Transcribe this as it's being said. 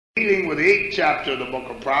Dealing with the 8th chapter of the book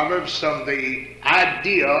of Proverbs, from the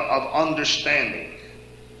idea of understanding.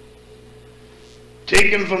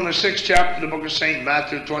 Taken from the 6th chapter of the book of St.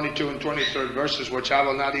 Matthew, 22 and 23rd verses, which I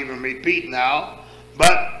will not even repeat now,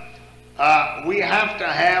 but we have to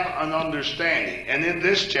have an understanding. And in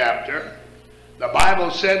this chapter, the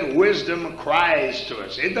Bible said wisdom cries to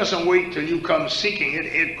us. It doesn't wait till you come seeking it,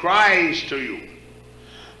 it cries to you.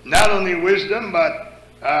 Not only wisdom, but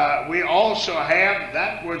we also have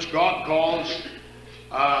that which God calls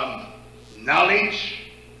knowledge,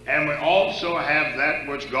 and we also have that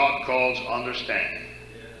which God calls understanding.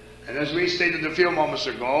 And as we stated a few moments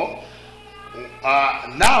ago,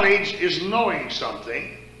 knowledge is knowing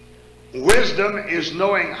something, wisdom is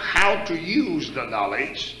knowing how to use the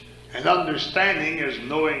knowledge, and understanding is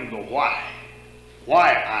knowing the why.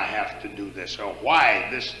 Why I have to do this, or why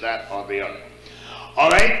this, that, or the other. All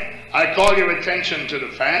right, I call your attention to the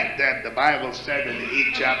fact that the Bible said in the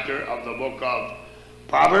 8th chapter of the book of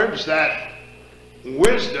Proverbs that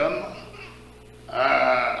wisdom,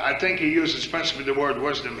 I think he uses principally the word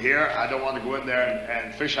wisdom here. I don't want to go in there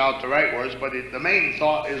and fish out the right words, but the main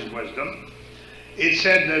thought is wisdom. It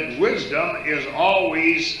said that wisdom is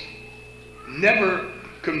always, never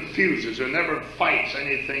confuses or never fights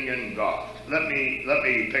anything in God. Let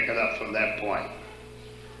me pick it up from that point.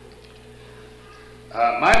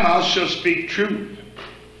 My mouth shall speak truth.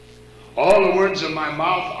 All the words of my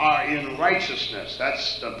mouth are in righteousness.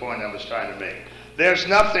 That's the point I was trying to make. There's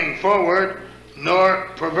nothing forward nor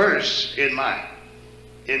perverse in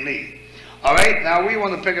me. All right, now we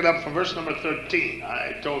want to pick it up from verse number 13.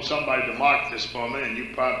 I told somebody to mark this for me, and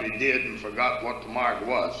you probably did and forgot what the mark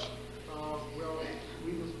was. Well,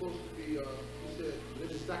 we were supposed to be, you said,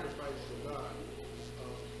 living sacrifice to God,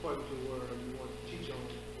 according to where you want to teach on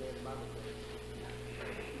last Bible class.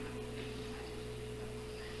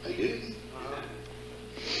 I did.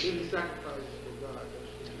 Living sacrifice for God.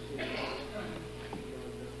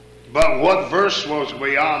 But what verse was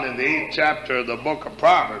we on in the 8th chapter of the book of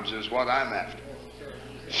Proverbs is what I'm after.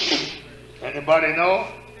 Anybody know?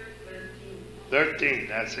 13.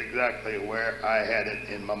 That's exactly where I had it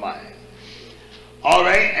in my mind. All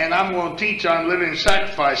right, and I'm going to teach on living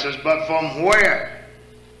sacrifices, but from where?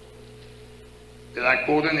 Did I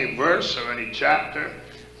quote any verse or any chapter?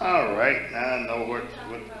 All right, now I know what.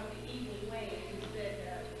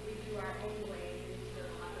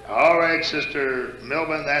 All right, Sister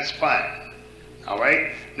Milburn, that's fine. All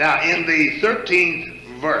right. Now, in the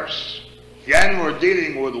 13th verse, again, we're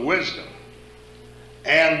dealing with wisdom.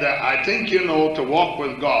 And I think you know to walk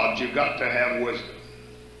with God, you've got to have wisdom.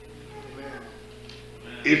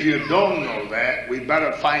 If you don't know that, we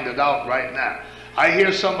better find it out right now. I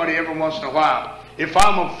hear somebody every once in a while, if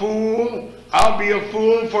I'm a fool, I'll be a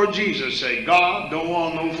fool for Jesus' sake. God don't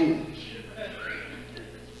want no fools.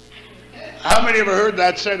 How many ever heard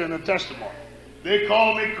that said in a testimony? They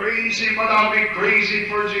call me crazy, but I'll be crazy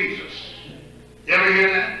for Jesus. You ever hear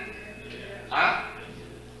that? Huh?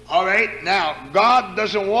 All right, now, God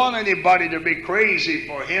doesn't want anybody to be crazy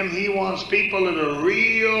for him. He wants people that are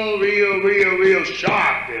real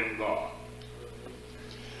sharp in God.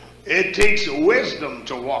 It takes wisdom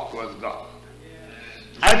to walk with God.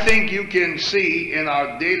 I think you can see in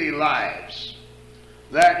our daily lives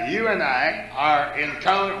that you and I are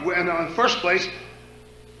encountering, in the first place,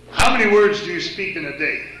 how many words do you speak in a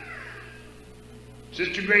day?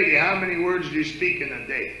 Sister Grady, how many words do you speak in a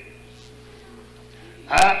day?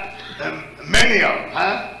 Many of them,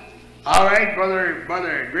 huh? All right,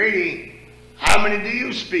 Brother Grady, how many do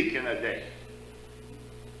you speak in a day?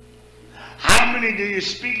 How many do you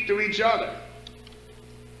speak to each other?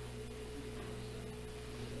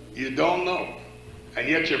 You don't know. And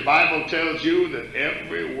yet your Bible tells you that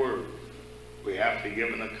every word we have to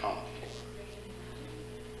give an account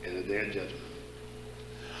for in the day of judgment.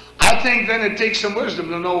 I think then it takes some wisdom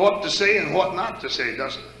to know what to say and what not to say,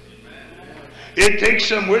 doesn't it? It takes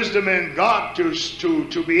some wisdom in God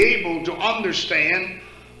to be able to understand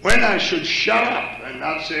when I should shut up and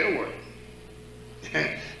not say a word.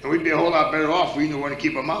 And we'd be a whole lot better off if we knew when to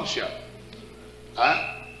keep our mouth shut.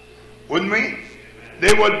 Huh? Wouldn't we?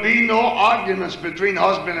 There would be no arguments between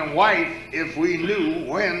husband and wife if we knew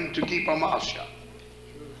when to keep our mouth shut.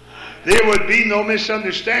 There would be no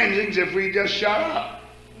misunderstandings if we just shut up.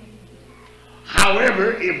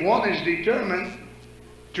 However, if one is determined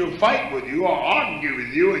to fight with you or argue with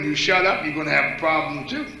you and you shut up, you're going to have a problem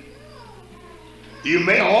too. You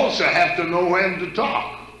may also have to know when to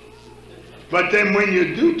talk. But then when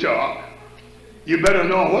you do talk, you better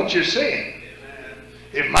know what you're saying.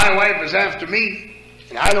 If my wife is after me,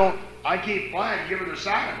 and I keep quiet, give her the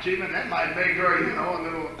silent treatment, that might make her, a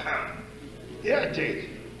little irritated.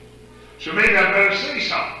 So maybe I better say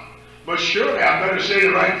something. But surely I better say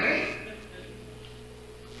the right thing.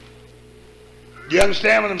 Do you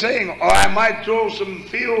understand what I'm saying? Or I might throw some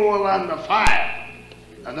fuel on the fire.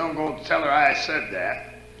 I don't go tell her I said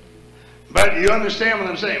that. But you understand what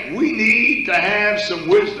I'm saying? We need to have some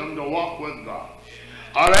wisdom to walk with God.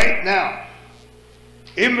 All right, now,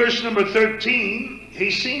 in verse number 13,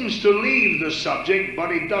 he seems to leave the subject,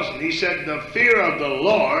 but he doesn't. He said, the fear of the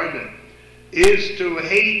Lord is to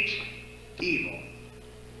hate evil.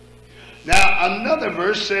 Now, another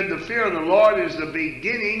verse said, the fear of the Lord is the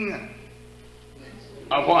beginning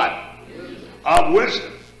of what? Of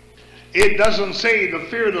wisdom. It doesn't say the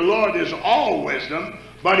fear of the Lord is all wisdom,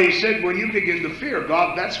 but he said when you begin to fear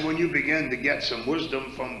God, that's when you begin to get some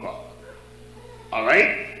wisdom from God. All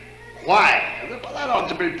right? Why? Well, that ought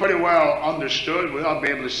to be pretty well understood. We ought to be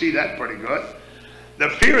able to see that pretty good. The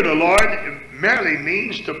fear of the Lord merely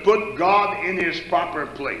means to put God in his proper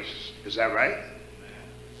place. Is that right?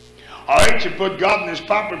 All right, you put God in his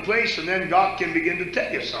proper place, and then God can begin to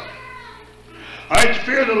tell you something. All right, the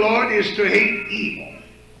fear of the Lord is to hate evil.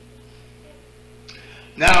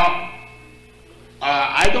 Now,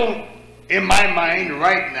 I don't, in my mind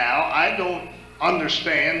right now, I don't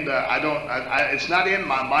understand, it's not in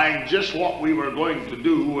my mind just what we were going to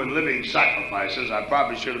do in living sacrifices. I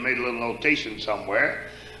probably should have made a little notation somewhere,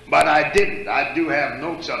 but I didn't. I do have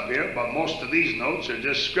notes up here, but most of these notes are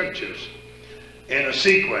just scriptures in a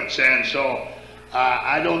sequence, and so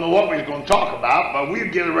I don't know what we're going to talk about, but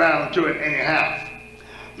we'll get around to it anyhow.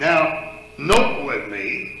 Now, note with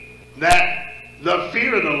me that the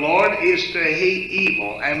fear of the Lord is to hate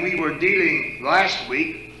evil, and we were dealing last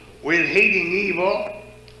week with hating evil.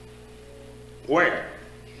 Where?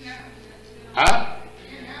 Huh?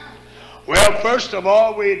 Well, first of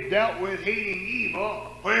all, we dealt with hating evil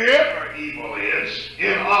wherever evil is,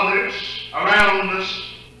 in others, around us,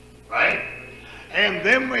 right? And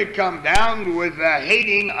then we come down with the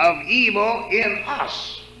hating of evil in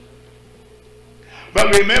us.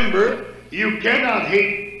 But remember, you cannot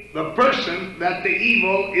hate the person that the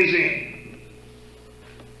evil is in.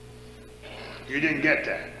 You didn't get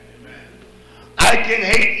that. I can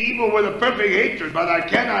hate evil with a perfect hatred, but I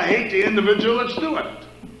cannot hate the individual that's doing it.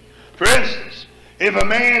 For instance, if a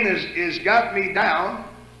man is got me down,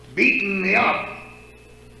 beating me up,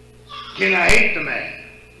 can I hate the man?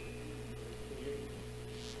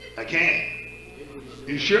 I can't.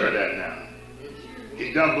 You sure of that now?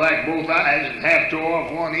 He's done black both eyes and half tore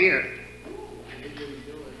off one ear.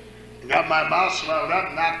 Got my mouth swelled up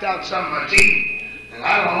and knocked out some of my teeth. And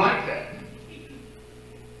I don't like that.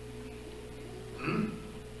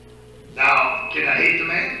 Now, can I hate the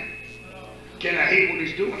man? Can I hate what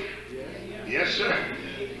he's doing? Yes, sir.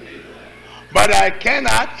 But I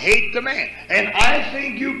cannot hate the man. And I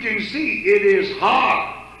think you can see it is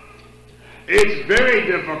hard. It's very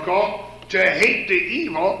difficult to hate the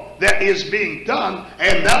evil that is being done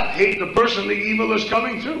and not hate the person the evil is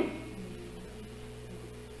coming through.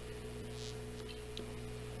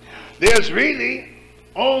 There's really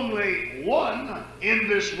only one in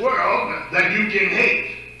this world that you can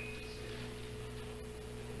hate.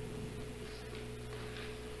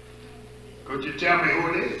 Could you tell me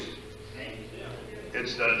who it is?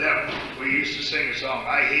 It's the devil. We used to sing a song,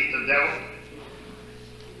 I hate the devil.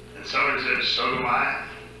 And somebody said, so do I.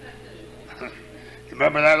 You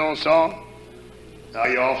remember that old song? Now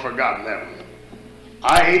you all forgotten that one.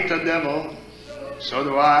 I hate the devil. So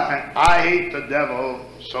do I. I hate the devil.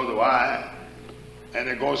 So do I. And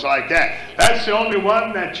it goes like that. That's the only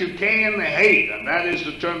one that you can hate, and that is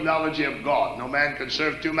the terminology of God. No man can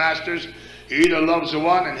serve two masters. He either loves the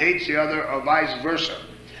one and hates the other, or vice versa.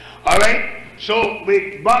 All right? So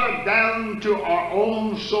we brought it down to our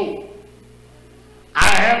own soul. I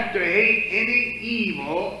have to hate any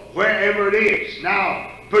evil wherever it is.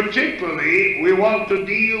 Now, particularly, we want to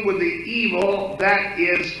deal with the evil that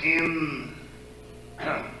is in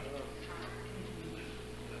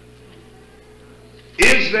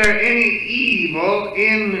Is there any evil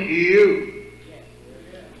in you?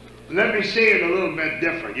 Let me say it a little bit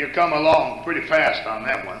different. You come along pretty fast on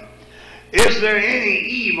that one. Is there any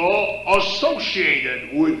evil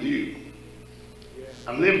associated with you?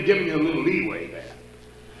 I'm giving you a little leeway there.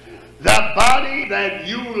 The body that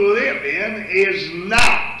you live in is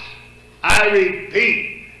not, I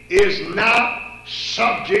repeat, is not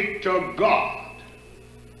subject to God.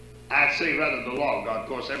 I'd say rather the law of God. Of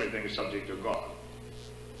course, everything is subject to God.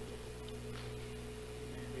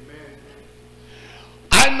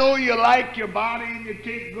 I know you like your body and you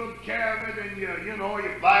take good care of it, and you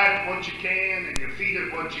buy it what you can and you feed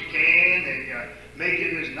it what you can and you make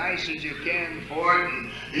it as nice as you can for it,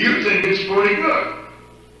 and you think it's pretty good.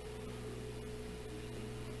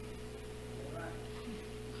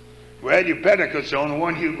 Well, your Pentecost's the only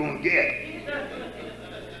one you're going to get.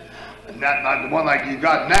 Not the one like you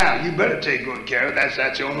got now. You better take good care of.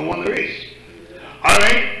 That's the only one there is. All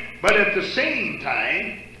right? But at the same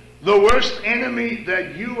time, the worst enemy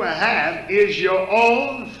that you have is your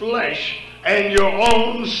own flesh and your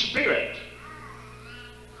own spirit.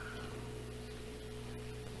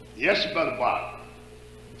 Yes, Brother Bob.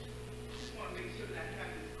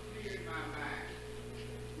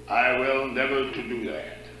 I will endeavor to do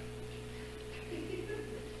that.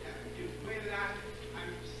 I'm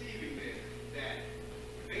perceiving this, that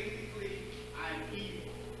basically I'm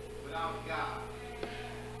evil without God.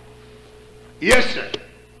 Yes, sir.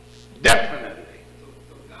 Definitely.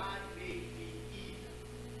 So God made me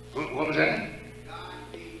evil. What was that? God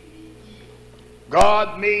made me evil.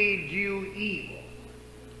 God made you evil.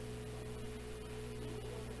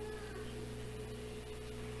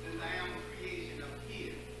 Since I am a creation of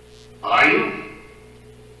His. Are you?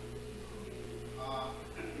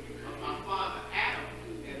 My father Adam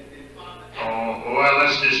and Father Adam. Oh, well,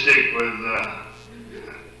 let's just stick with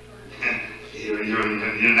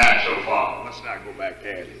your natural father. Let's not go back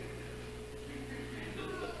there.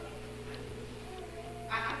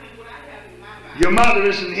 I think what I have in my mind. Your mother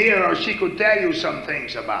isn't here, or she could tell you some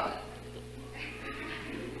things about it.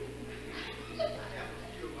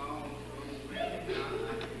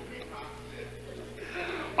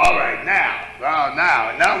 All right,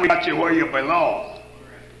 now we got you where you belong.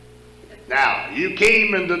 Now, you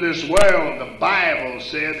came into this world, the Bible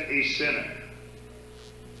said, a sinner.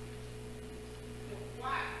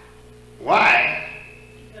 Why? Why?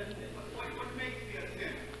 What makes me a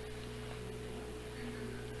sinner?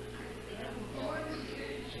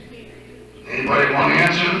 Anybody want to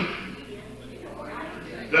answer?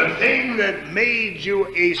 The thing that made you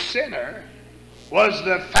a sinner was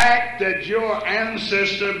the fact that your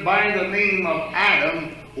ancestor by the name of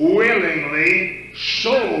Adam willingly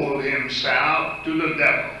sold himself to the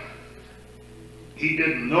devil. He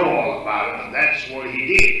didn't know all about it, and that's what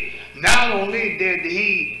he did. Not only did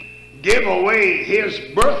he give away his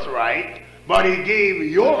birthright, but he gave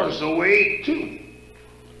yours away too.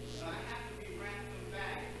 I have to be ransomed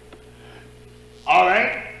back. All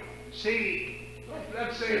right? See,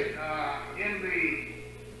 let's say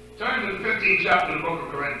turn to the 15th chapter of the book of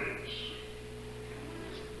Corinthians.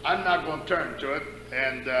 I'm not going to turn to it,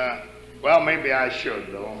 and, well, maybe I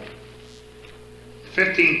should, though.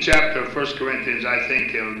 15th chapter of 1 Corinthians, I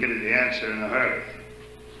think he'll get the answer in a hurry.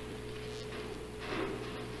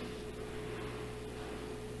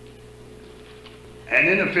 And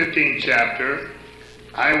in the 15th chapter,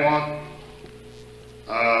 I want,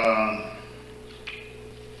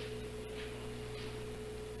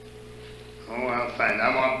 fine.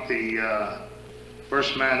 I want the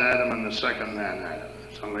first man Adam and the second man Adam.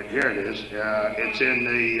 So here it is. It's in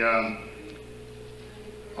the,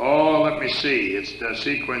 let me see. It's the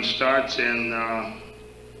sequence starts in, no,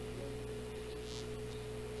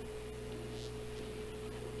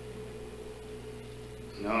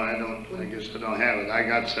 I don't, I guess I don't have it. I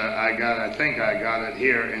think I got it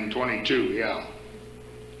here in 22, yeah.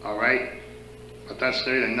 All right? But that's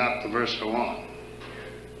really not the verse I want.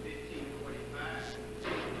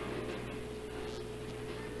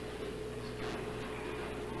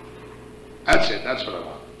 That's it. That's what I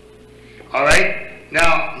want. All right.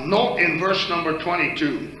 Now, note in verse number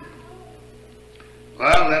 22.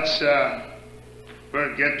 Well, let's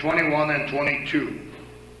get 21 and 22.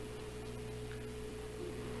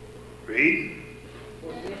 Read.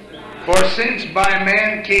 For since by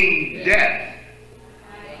man came death,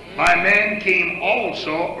 by man came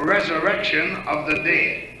also resurrection of the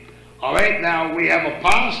dead. All right. Now we have a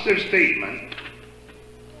positive statement.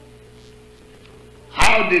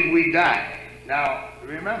 How did we die? Now,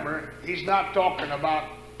 remember, he's not talking about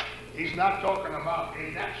a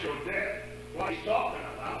natural death. What he's talking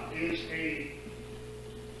about is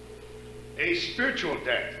a spiritual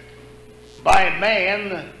death. By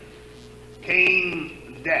man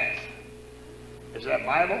came death. Is that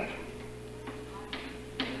Bible?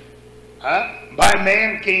 Huh? By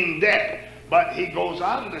man came death. But he goes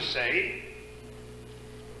on to say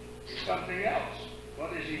something else.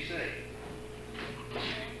 What does he say?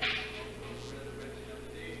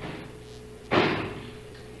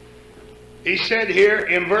 He said here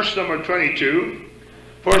in verse number 22,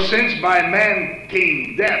 for since by man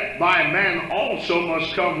came death, by man also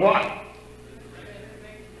must come what?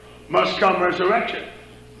 Must come resurrection.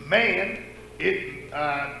 Man,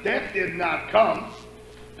 death did not come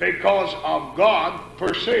because of God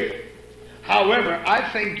per se. However, I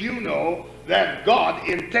think you know that God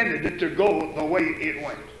intended it to go the way it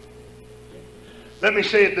went. Let me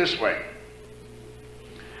say it this way.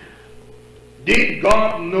 Did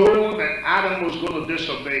God know that Adam was going to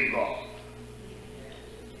disobey God?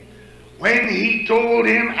 When he told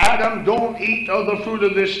him, Adam, don't eat of the fruit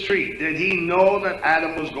of this tree, did he know that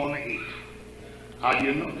Adam was going to eat? How do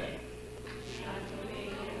you know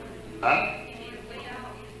that? Huh?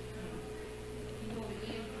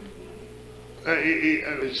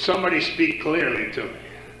 Somebody speak clearly to me.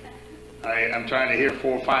 I'm trying to hear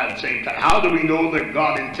 4 or 5 at the same time. How do we know that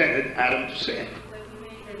God intended Adam to sin?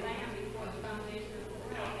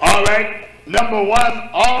 All right. Number 1,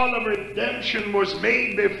 all of redemption was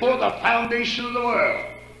made before the foundation of the world.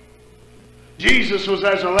 Jesus was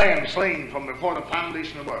as a lamb slain from before the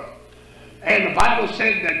foundation of the world. And the Bible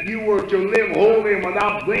said that you were to live holy and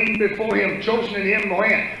without blame before him, chosen in him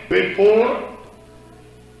when? Before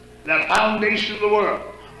the foundation of the world.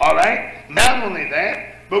 All right? Not only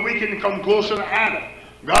that, but we can come closer to Adam.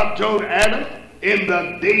 God told Adam, in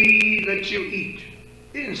the day that you eat.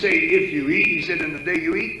 He didn't say if you eat. He said in the day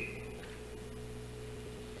you eat.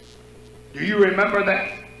 Do you remember that?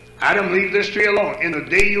 Adam, leave this tree alone. In the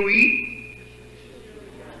day you eat,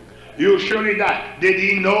 you'll surely die. Did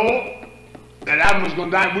he know that Adam was going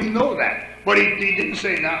to die? We know that. But he didn't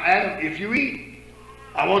say, now, Adam, if you eat,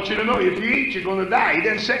 I want you to know, if you eat, you're going to die. He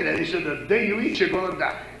didn't say that. He said, the day you eat, you're going to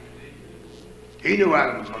die. He knew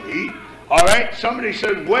Adam was going to eat. All right? Somebody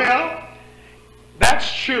said, well,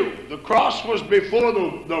 that's true. The cross was before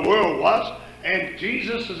the world was, and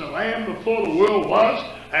Jesus is a lamb before the world was,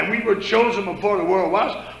 and we were chosen before the world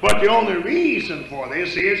was. But the only reason for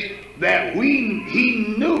this is that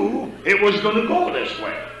he knew it was going to go this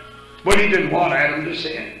way. But he didn't want Adam to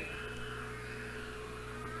sin.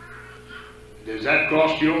 Does that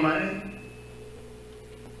cross your mind?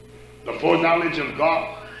 The foreknowledge of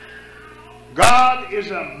God. God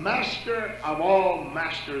is a master of all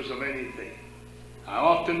masters of anything. I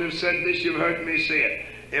often have said this, you've heard me say it.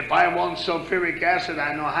 If I want sulfuric acid,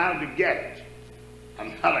 I know how to get it.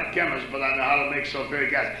 I'm not a chemist, but I know how to make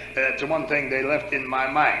sulfuric acid. That's the one thing they left in my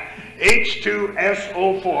mind.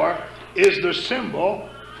 H2SO4 is the symbol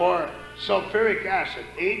for sulfuric acid.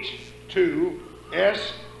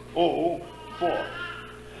 H2SO4.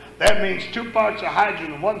 That means 2 parts of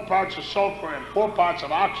hydrogen, 1 part of sulfur, and 4 parts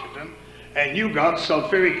of oxygen, and you got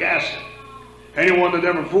sulfuric acid. Anyone that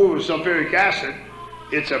ever fooled with sulfuric acid,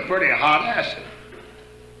 it's a pretty hot acid.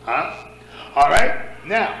 Huh? All right?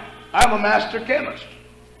 Now, I'm a master chemist,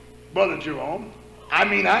 Brother Jerome. I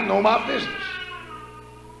mean, I know my business.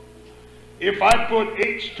 If I put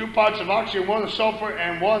 2 parts of oxygen, 1 of sulfur,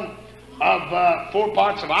 and 1 of 4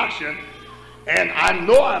 parts of oxygen, and I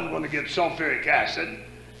know I'm going to get sulfuric acid,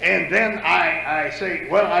 and then I say,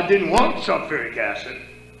 well, I didn't want sulfuric acid.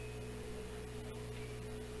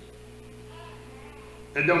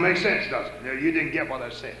 It don't make sense, does it? You didn't get what I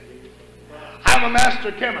said. I'm a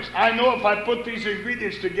master chemist. I know if I put these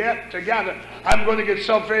ingredients together, I'm going to get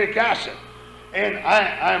sulfuric acid. And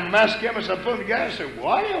I'm a master chemist. I put them together and say, well,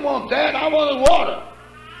 I didn't want that. I wanted water.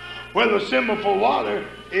 Well, the symbol for water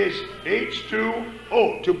is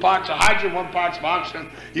H2O. 2 parts of hydrogen, 1 part of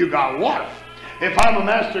oxygen. You got water. If I'm a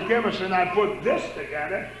master chemist and I put this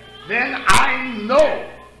together, then I know.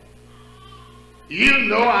 You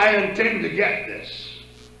know I intend to get this.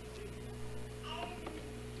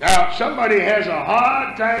 Now, somebody has a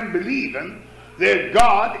hard time believing that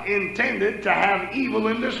God intended to have evil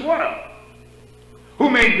in this world. Who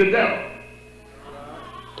made the devil?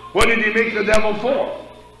 What did he make the devil for?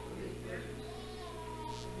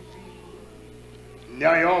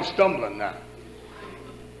 Now you're all stumbling now.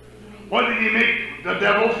 What did he make the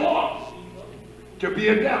devil for? To be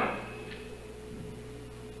a devil.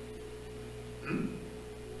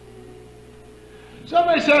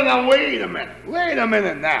 Somebody said, now wait a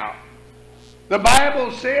minute now. The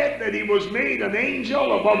Bible said that he was made an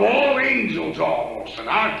angel above all angels almost, an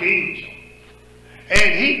archangel.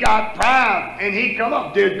 And he got proud and he come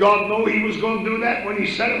up. Did God know he was going to do that when he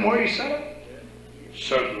set him where he set him?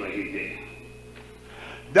 Certainly he did.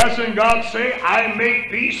 Doesn't God say, I make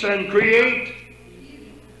peace and create?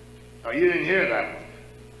 Oh, you didn't hear that one.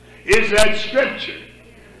 Is that scripture?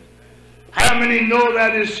 How many know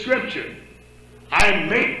that is scripture? I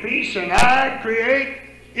make peace and I create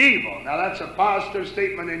evil. Now that's a positive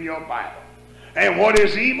statement in your Bible. And what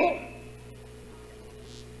is evil?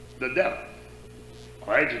 The devil. All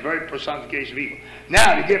right, it's a very personification of evil.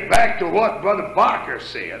 Now to get back to what Brother Barker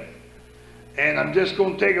said, and I'm just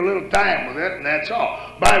going to take a little time with it, and that's all.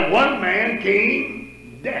 By one man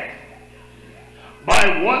came death.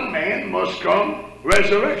 By one man must come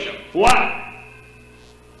resurrection. Why?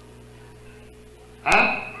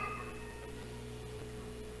 Huh?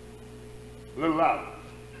 A little louder.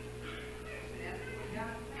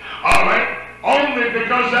 All right. Only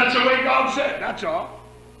because that's the way God said. That's all.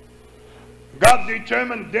 God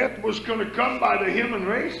determined death was going to come by the human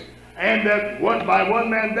race, and that by one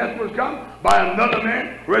man death would come, by another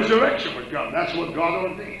man resurrection would come. That's what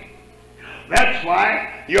God ordained. That's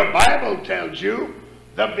why your Bible tells you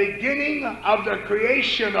the beginning of the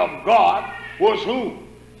creation of God was who?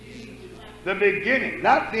 The beginning.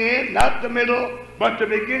 Not the end, not the middle, but the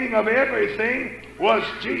beginning of everything was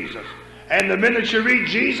Jesus. And the minute you read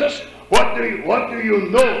Jesus, what do you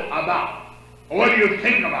know about? What do you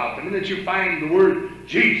think about the minute you find the word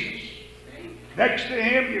Jesus? Next to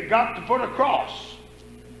him, you got to put a cross.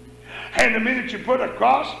 And the minute you put a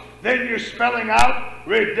cross, then you're spelling out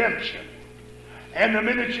redemption. And the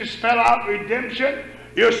minute you spell out redemption,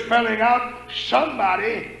 you're spelling out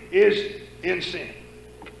somebody is in sin.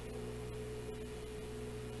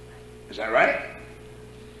 Is that right?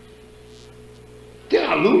 Did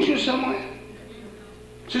I lose you somewhere?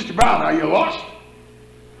 Sister Brown, are you lost?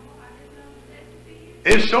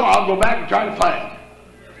 If so, I'll go back and try to find it.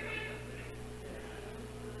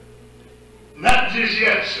 Not just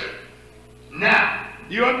yet, sir. Now,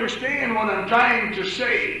 you understand what I'm trying to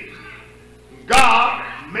say. God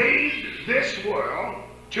made this world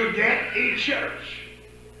to get a church.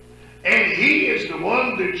 And he is the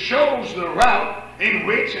one that chose the route in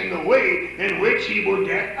which and the way in which he would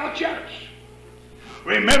get a church.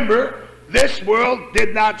 Remember, this world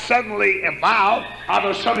did not suddenly evolve out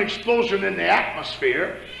of some explosion in the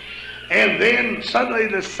atmosphere, and then suddenly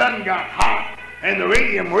the sun got hot and the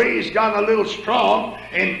radium rays got a little strong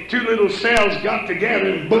and two little cells got together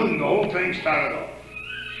and boom, the whole thing started off.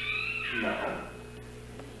 No.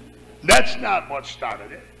 That's not what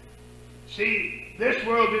started it. See, this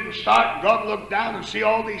world didn't start and God looked down and see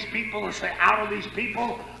all these people and say, out of these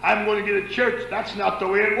people, I'm going to get a church. That's not the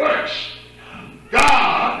way it works.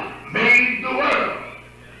 God made the world.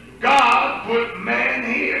 God put man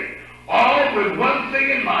here, all with one thing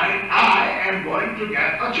in mind: I am going to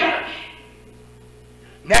get a church.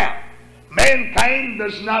 Now, mankind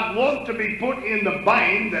does not want to be put in the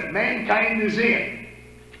bind that mankind is in.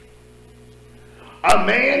 A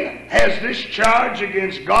man has this charge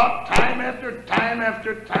against God time after time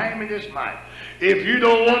after time in his mind. If you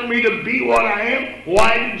don't want me to be what I am,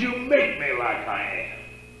 why did you make me like I am?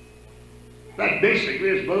 That basically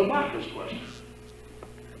is Brother Marcus' question.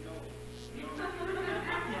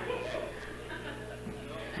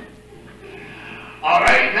 All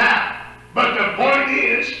right, now, but the point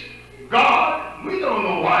is, God, we don't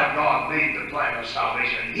know why God made the plan of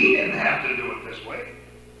salvation. He didn't have to do it this way.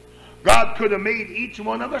 God could have made each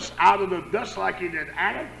one of us out of the dust like he did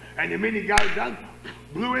Adam, and the minute he got it done,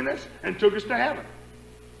 blew in us and took us to heaven.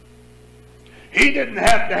 He didn't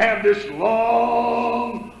have to have this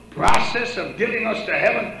long process of getting us to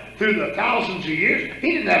heaven through the thousands of years.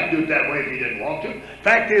 He didn't have to do it that way if he didn't want to.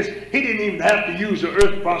 Fact is, he didn't even have to use the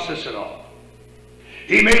earth process at all.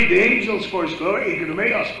 He made the angels for his glory. He could have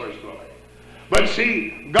made us for his glory. But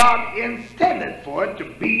see, God intended for it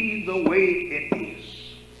to be the way it is.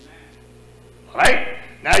 Right?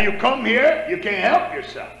 Now you come here, you can't help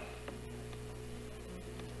yourself.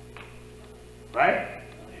 Right?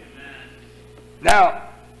 Now,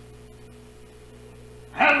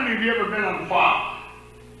 how many of you ever been on a farm?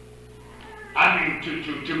 I mean,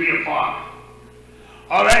 to be a farmer.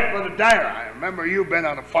 All right, Brother Dyer, I remember you've been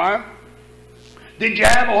on a farm. Did you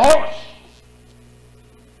have a horse?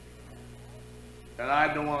 Then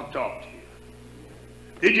I don't want to talk to you.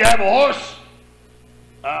 Did you have a horse?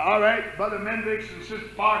 All right, Brother Mendricks and Sister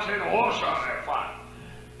Parks had a horse on their farm.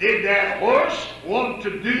 Did that horse want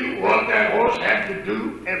to do what that horse had to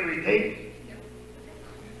do every day?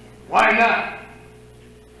 Why not?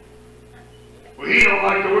 Well, he don't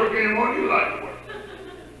like to work anymore than you like to work.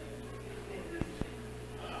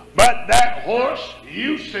 But that horse,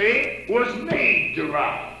 you say, was made to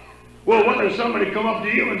ride. Well, what if somebody come up to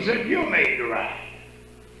you and said you're made to ride?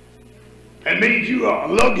 And made you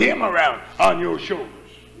lug him around on your shoulders?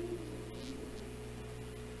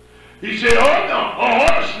 You say, oh no, a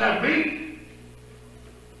horse not made.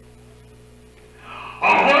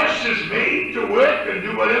 A horse is made to work and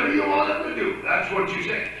do whatever you want him to do. That's what you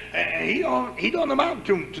say. And he don't amount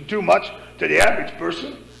to too much to the average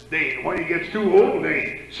person. When he gets too old,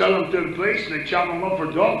 they sell him to the place and they chop him up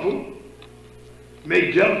for dog food.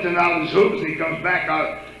 Make gelatin out of his hooves and he comes back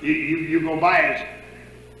out. You go by his.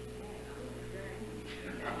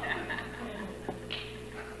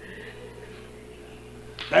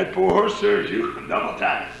 That poor horse serves you double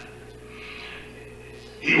time.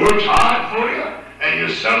 He works hard for you, and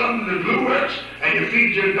you sell him to the glue works, and you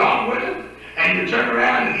feed your dog with him, and you turn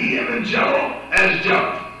around and eat him in jello as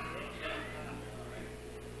jello.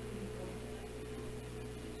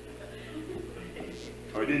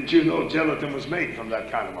 But you know gelatin was made from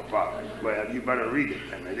that kind of a product. Well, you better read it,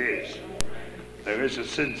 and it is. There is a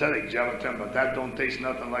synthetic gelatin, but that don't taste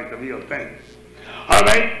nothing like the real thing. All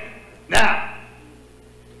right? Now,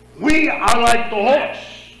 we are like the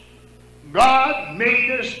horse. God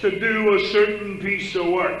made us to do a certain piece of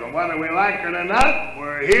work. And whether we like it or not,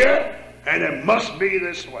 we're here, and it must be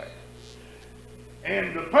this way.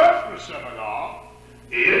 And the purpose of it all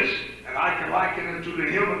is, and I can liken it to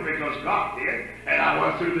the human because God did, and I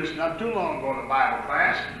went through this not too long ago in Bible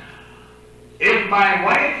class. If my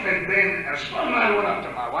wife had been, as soon as I went up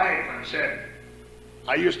to my wife and said,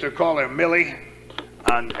 I used to call her Millie,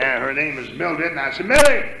 and her name is Mildred, and I said,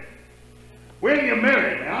 Millie, when you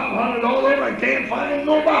married me, I'm hunted all over and can't find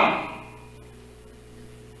nobody.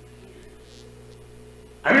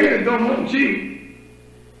 I really don't want you,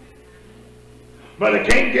 but I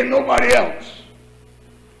can't get nobody else.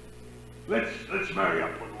 Let's marry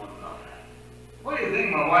up with one another. What do you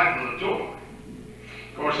think my wife would have told me?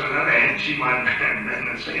 Of course, on the other hand, she might have been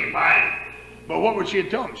in the same body. But what would she have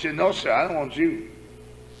told him? She said, no, sir, I don't want you.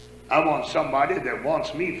 I want somebody that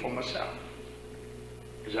wants me for myself.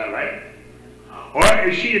 Is that right? Or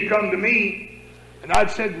if she had come to me, and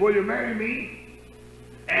I'd said, will you marry me?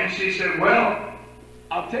 And she said, well,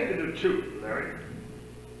 I'll take it to two, Larry.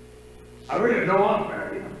 I really don't want to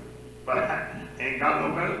marry you, but I ain't got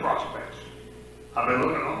no better prospects. I've been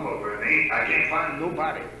looking all over, and I can't find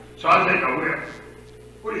nobody. So I think I will.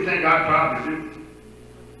 What do you think I'd probably do?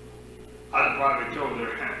 I'd probably told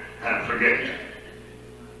her, forget it.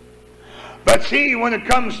 But see, when it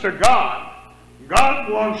comes to God,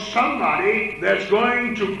 God wants somebody that's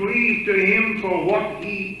going to please to Him for what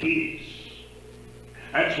He is.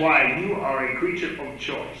 That's why you are a creature of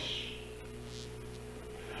choice.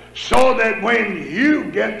 So that when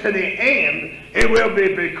you get to the end, it will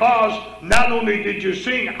be because not only did you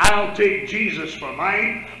sing, I'll take Jesus for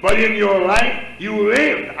mine, but in your life you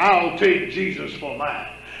lived, I'll take Jesus for mine.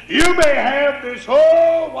 You may have this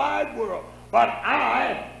whole wide world, but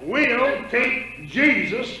I will take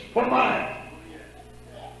Jesus for mine.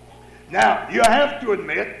 Now, you have to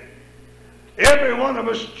admit, every one of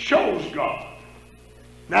us chose God.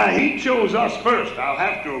 Now, He chose us first. I'll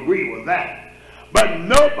have to agree with that. But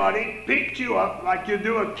nobody picked you up like you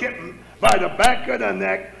do a kitten by the back of the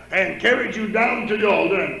neck and carried you down to the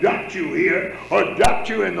altar and dropped you here or dropped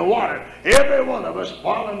you in the water. Every one of us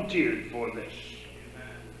volunteered for this.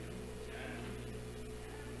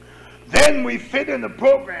 Then we fit in the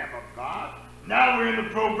program of God. Now we're in the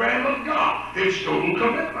program of God. It's total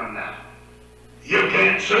commitment now. You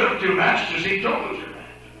can't serve two masters, He told you that.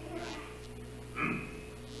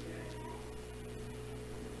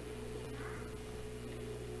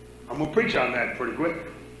 I'm going to preach on that pretty quick.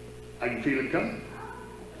 I can feel it coming.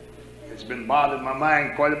 It's been bothering my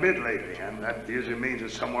mind quite a bit lately, and that usually means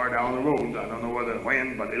it's somewhere down the road. I don't know whether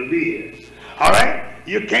when, but it'll be here. All right?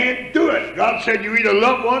 You can't do it. God said you either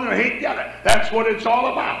love one or hate the other. That's what it's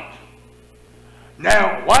all about.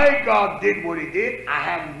 Now, why God did what He did, I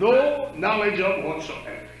have no knowledge of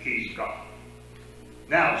whatsoever. He's God.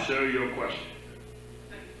 Now, sir, your question.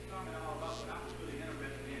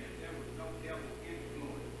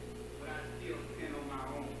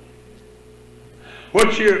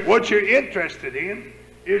 What you're interested in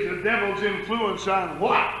is the devil's influence on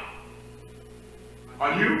what?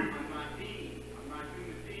 On you? On my being, on my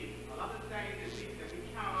human being. Other things that we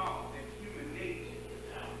count off as human nature.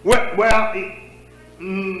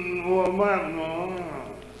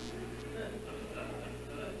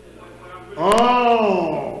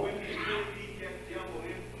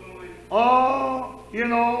 You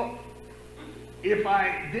know, if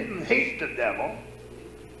I didn't hate the devil,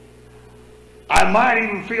 I might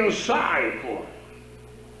even feel sorry for him.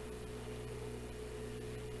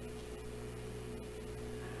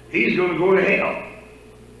 He's going to go to hell.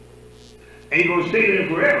 And he's going to stay there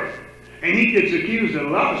forever. And he gets accused of a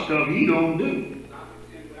lot of stuff he don't do.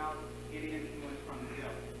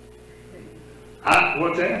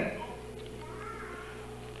 What's that?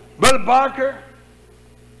 Brother Barker,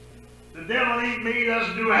 the devil ain't made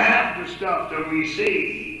us do half the stuff that we say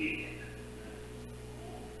he did.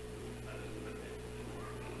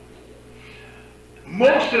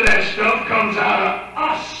 Most of that stuff comes out of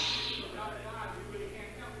us.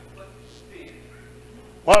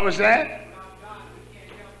 What was that?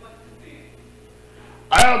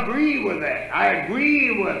 I agree with that. I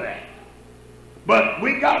agree with that. But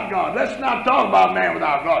we got God. Let's not talk about man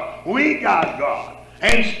without God. We got God.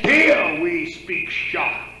 And still we speak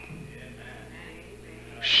sharp.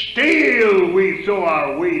 Still we throw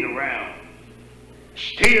our weight around.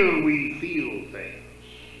 Still we feel things.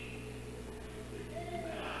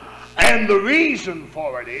 And the reason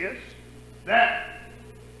for it is that,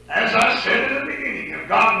 as I said in the beginning, if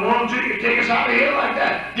God wanted to, He could take us out of here like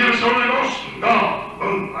that, give us the Holy Ghost, and gone,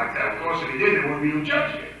 boom, like that. Of course, if He did, there wouldn't be no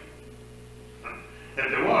judgment. If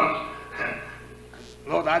there was,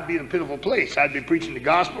 Lord, I'd be in a pitiful place. I'd be preaching the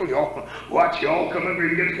gospel. Y'all watch y'all come up here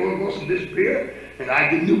and get the Holy Ghost and disappear, and I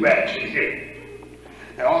get new bags in here.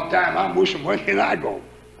 And all the time I'm wishing, where can I go?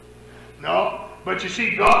 No, but you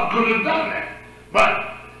see, God could have done that.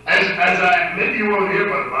 But as maybe you won't hear,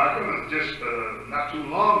 Brother Barker, just not too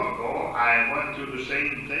long ago, I went through the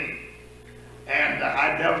same thing. And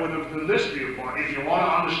I dealt with it from this viewpoint. If you want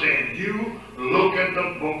to understand, you look at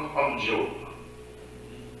the book of Job.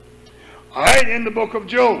 All right, in the book of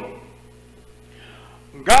Job,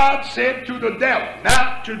 God said to the devil,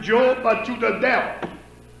 not to Job, but to the devil.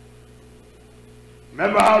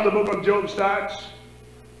 Remember how the book of Job starts?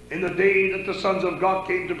 In the day that the sons of God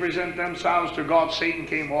came to present themselves to God, Satan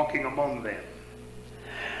came walking among them.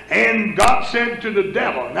 And God said to the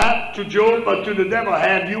devil, not to Job, but to the devil,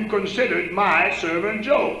 have you considered my servant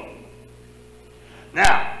Job?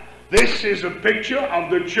 Now, this is a picture of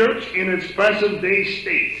the church in its present day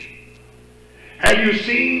state. Have you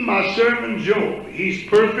seen my servant Job? He's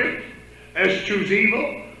perfect, eschews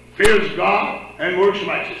evil, fears God, and works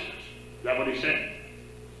righteousness. Is that what he said?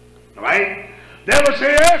 All right? Devil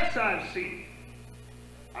say, yes, I've seen him.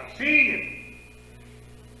 I've seen him.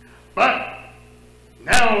 But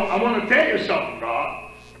now I want to tell you something,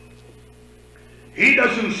 God. He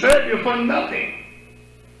doesn't serve you for nothing.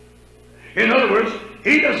 In other words,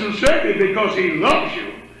 He doesn't serve you because He loves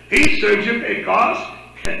you. He serves you because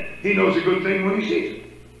He knows a good thing when He sees it.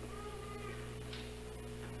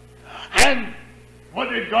 And what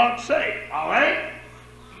did God say? All right?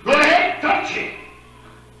 Go ahead, touch it.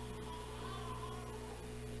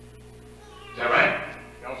 Is that right?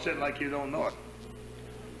 Y'all said like you don't know it.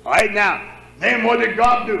 All right, now, then what did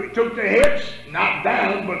God do? He took the hips, not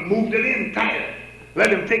down, but moved it in tighter.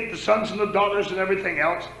 Let Him take the sons and the daughters and everything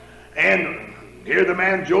else. And here the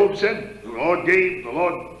man Job said, the Lord gave, the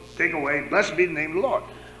Lord take away. Blessed be the name of the Lord.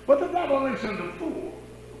 But the devil thinks he's a fool.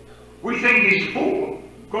 We think he's a fool.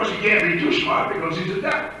 Of course, he can't be too smart because he's a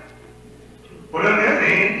devil. But on the other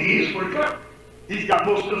hand, he is pretty clever. He's got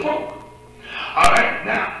most of the folk. All right,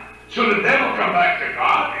 now, so the devil come back to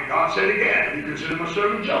God, and God said again, you consider my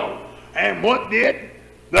servant Job. And what did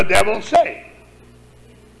the devil say?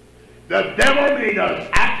 The devil made an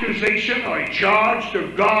accusation or a charge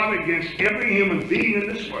to God against every human being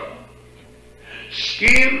in this world.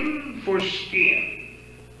 Skin for skin.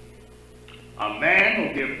 A man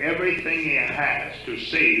will give everything he has to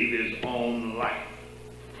save his own life.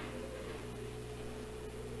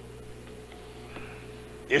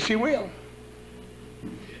 Yes, he will.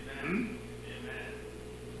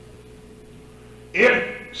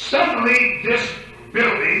 If suddenly this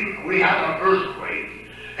building, we had an earthquake,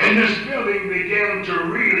 and this building began to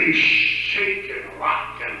really shake and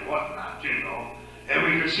rock and whatnot, you know,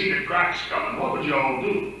 and we could see the cracks coming, what would you all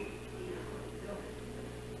do?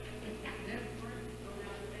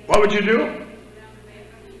 What would you do?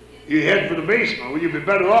 You head for the basement. Well, you'd be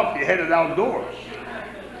better off if you headed outdoors.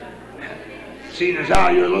 Seeing as how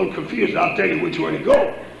you're a little confused, I'll tell you which way to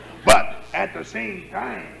go. But at the same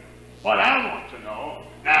time, what I want to know,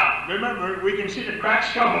 now remember, we can see the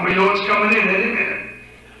cracks coming. We know it's coming in any minute.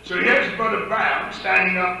 So here's Brother Brown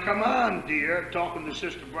standing up. Come on, dear, talking to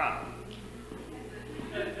Sister Brown.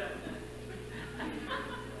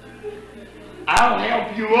 I'll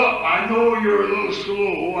help you up. I know you're a little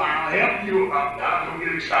slow. I'll help you up. Now, don't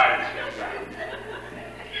get excited, Sister Brown.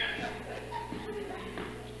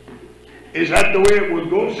 Is that the way it would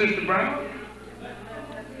go, Sister Brown?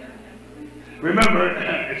 Remember,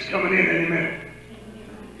 it's coming in any minute.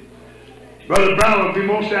 Brother Brown would be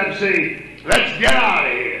most apt to say, let's get out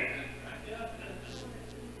of here.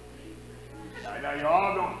 Now you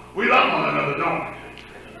all don't. We love one another, don't we?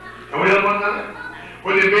 Don't we love one another?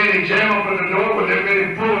 Would there be any jam up at the door? Would there be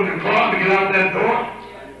any pulling and clawing to get out that door?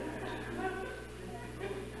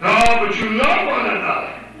 No, but you love one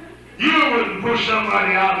another. You wouldn't push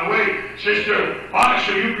somebody out of the way. Sister,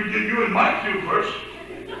 honestly, you could get you and Mike through first.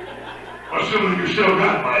 Assuming you still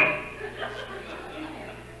got Mike.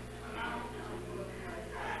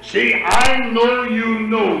 See, I know you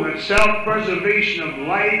know that self-preservation of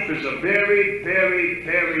life is a very, very,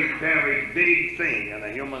 very, very big thing in a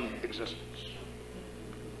human existence.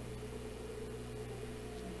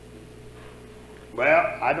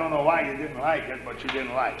 Well, I don't know why you didn't like it, but you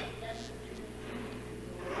didn't like it.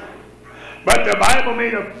 But the Bible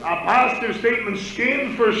made a positive statement,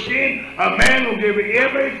 skin for skin. A man will give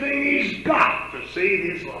everything he's got to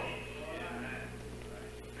save his life.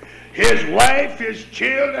 his wife, his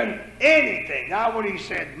children, anything. Now when he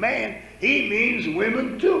said man, he means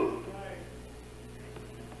women too.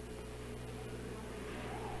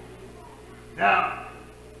 Now,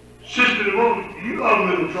 Sister DeVoe, you love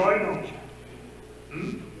little Troy, don't you?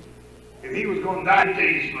 Hmm? If he was going to die, he'd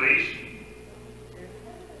take his place.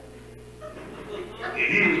 If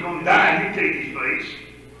he was going to die, he'd take his place.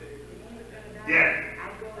 Yeah.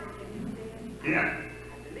 Yeah.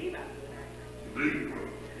 You believe it?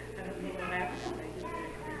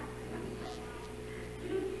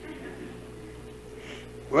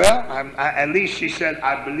 Well, at least she said,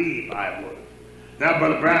 I believe I would. Now,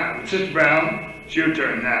 Brother Brown, Sister Brown, it's your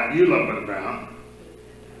turn now. You love Brother Brown.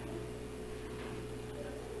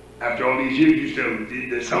 After all these years,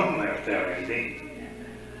 there's something left there, I think.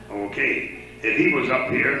 Okay. If he was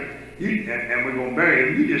up here, and we're going to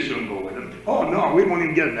bury him, you just soon go with him. Oh, no, we won't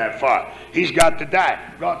even get him that far. He's got to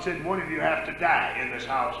die. God said, one of you have to die in this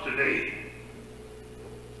house today.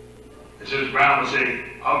 And Sister Brown will say,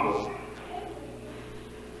 I'll go.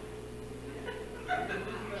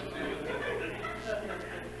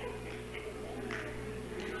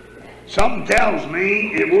 Something tells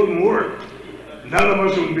me it wouldn't work. None of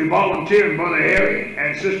us would be volunteering, Brother Harry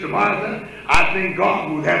and Sister Martha. I think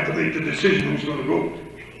God would have to make the decision who's going to go.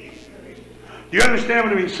 You understand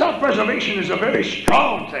what I mean? Self-preservation is a very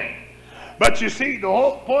strong thing. But you see, the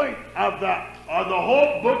whole point of the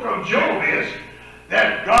whole book of Job is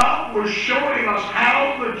that God was showing us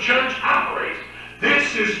how the church operates.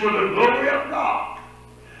 This is for the glory of God.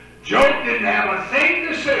 Job didn't have a thing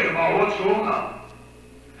to say about what's going on.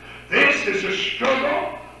 This is a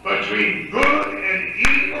struggle between good and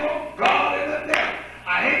evil, God and the devil.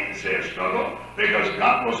 I hate to say a struggle because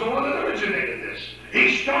God was the one that originated this.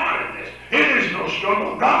 He started this. It is no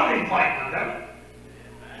struggle. God ain't fighting the devil.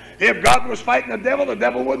 If God was fighting the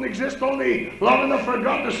devil wouldn't exist only long enough for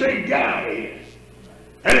God to say, get out of here.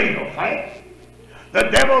 It ain't no fight. The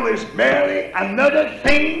devil is merely another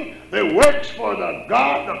thing that works for the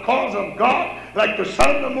cause of God, like the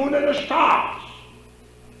sun, the moon, and the stars.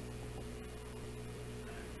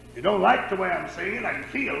 You don't like the way I'm saying it, I can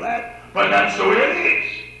feel that, but that's the way it is.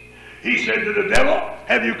 He said to the devil,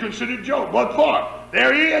 have you considered Job? What for?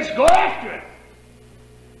 There he is, go after him.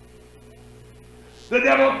 The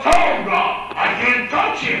devil told God, I can't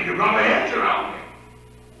touch him, you've got my heads around him.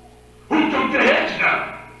 Who took the heads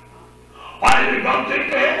down? Why did God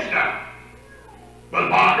take the heads down? But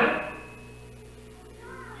Barker,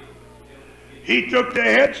 he took the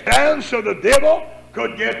heads down so the devil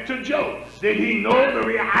could get to Job. Did he know the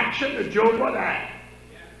reaction that Job would have?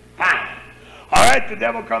 Fine. All right, the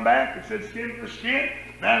devil come back and said, skin for skin.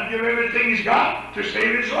 Now give everything he's got to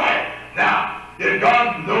save his life. Now, did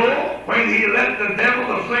God know when he let the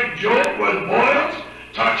devil afflict Job with boils?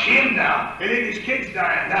 Touch him now. It ain't his kids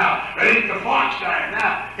dying now. It ain't the fox dying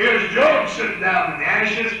now. Here's Job sitting down in the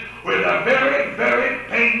ashes with a very, very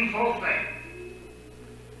painful thing.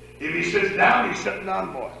 If he sits down, he's sitting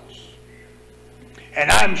on boils. And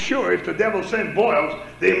I'm sure if the devil sent boils,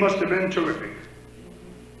 they must have been terrific.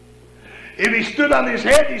 If he stood on his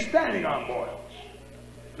head, he's standing on boils.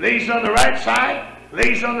 Lays on the right side,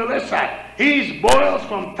 lays on the left side. He's boils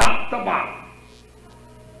from top to bottom.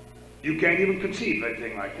 You can't even conceive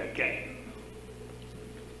anything like that, can you?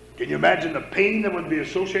 Can you imagine the pain that would be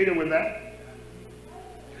associated with that?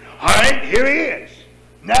 All right, here he is.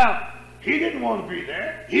 Now, he didn't want to be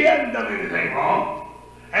there. He hadn't done anything wrong.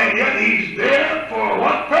 And yet he's there for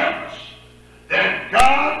what purpose? That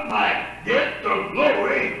God might get the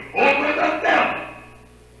glory over the devil.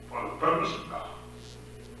 For the purpose of God.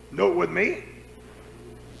 Note with me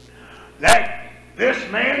that this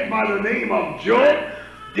man by the name of Job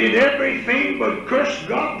did everything but curse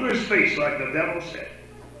God to his face, like the devil said.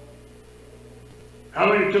 How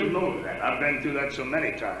many took note of that? I've been through that so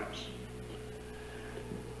many times.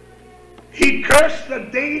 He cursed the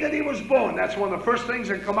day that he was born. That's one of the first things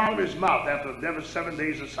that come out of his mouth after the devil's 7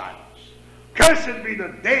 days of silence. Cursed be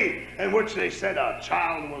the day in which they said a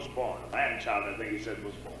child was born. A man-child, I think he said,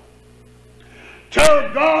 was born.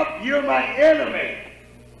 Tell God, you're my enemy.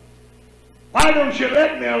 Why don't you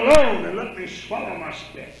let me alone and let me swallow my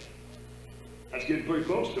spit? That's getting pretty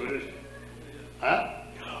close to it, isn't it? Huh?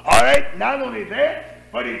 All right, not only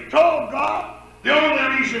that, but he told God, the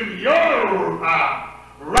only reason you're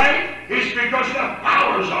right is because the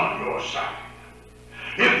power's on your side.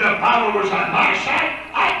 If the power was on my side,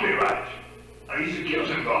 I'd be right. Now, he's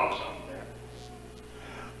accusing God of something there.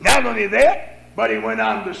 Not only that, but he went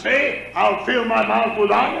on to say, I'll fill my mouth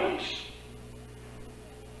with ornaments.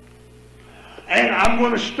 And I'm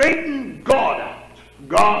going to straighten God out.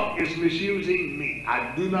 God is misusing me.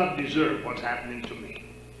 I do not deserve what's happening to me.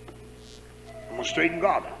 I'm going to straighten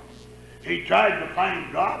God out. He tried to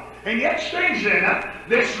find God, and yet, strangely enough,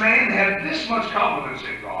 this man had this much confidence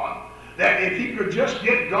in God that if he could just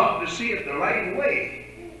get God to see it the right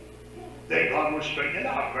way, that God would straighten it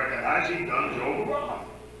out, recognize he'd done Job wrong.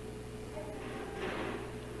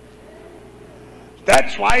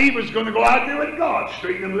 That's why he was going to go out there with God,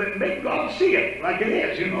 straighten him, make God see it like it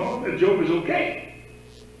is, you know, that Job is okay.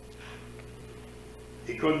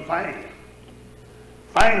 He couldn't find it.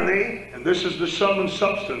 Finally, and this is the sum and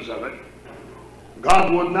substance of it,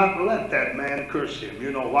 God would not let that man curse him.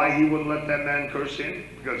 You know why he wouldn't let that man curse him?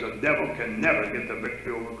 Because the devil can never get the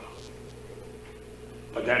victory over God.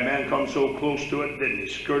 But that man come so close to it, didn't he?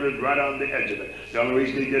 Skirted right on the edge of it. The only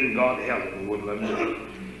reason he didn't, God held him and wouldn't let him do it.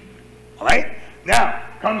 All right? Now,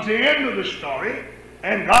 comes the end of the story,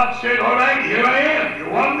 and God said, all right, here I am.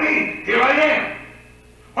 You want me? Here I am.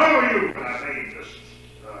 Where were you when I made this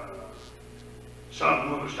sun,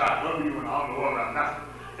 moon, and stars? Where were you when all the world had nothing?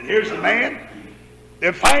 And here's the man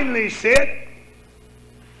that finally said,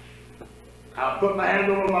 I'll put my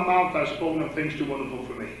hand over my mouth. I've spoken of things too wonderful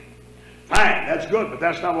for me. Fine, that's good, but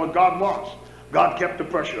that's not what God wants. God kept the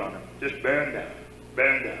pressure on him. Just bearing down,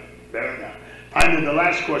 bearing down, bearing down. Finally, the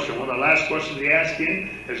last question, one of the last questions he asked him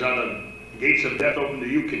is, are the gates of death open to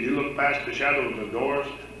you? Can you look past the shadow of the doors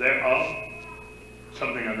thereof?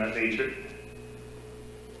 Something of that nature.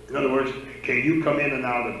 In other words, can you come in and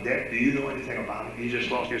out of death? Do you know anything about it? You just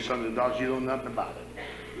lost your sons and daughters. You know nothing about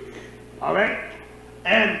it. All right?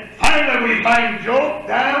 And finally we find Job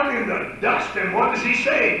down in the dust. And what does he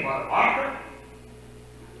say, Brother Parker?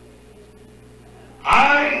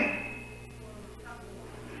 I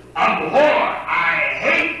abhor, I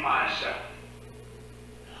hate myself.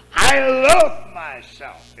 I loathe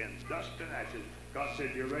myself in dust and ashes. God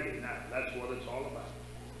said, you're ready now. That's what it's all about.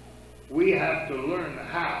 We have to learn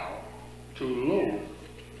how to loathe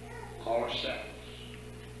ourselves.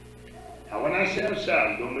 Now, when I say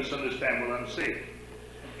ourselves, don't misunderstand what I'm saying.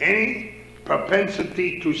 Any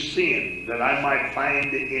propensity to sin that I might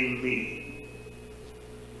find in me,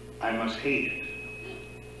 I must hate it.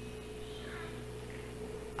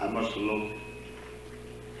 I must loathe it.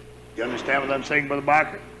 You understand what I'm saying, Brother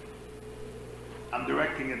Barker? I'm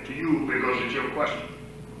directing it to you because it's your question.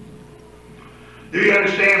 Do you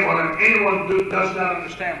understand what anyone does not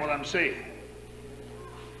understand what I'm saying?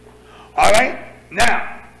 All right?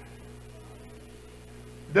 Now,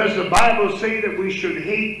 does the Bible say that we should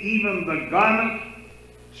hate even the garment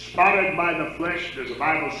spotted by the flesh? Does the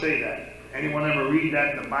Bible say that? Anyone ever read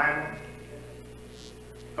that in the Bible?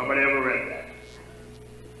 Nobody ever read that.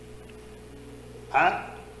 Huh?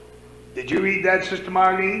 Did you read that, Sister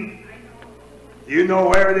Marlene? You know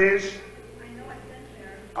where it is?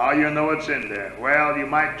 Oh, you know it's in there. Well, you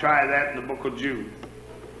might try that in the book of Jude.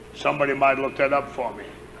 Somebody might look that up for me,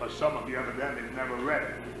 because some of you evidently have never read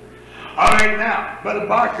it. All right, now, Brother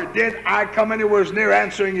Barker, did I come anywhere near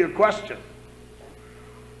answering your question?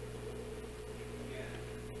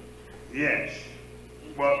 Yes.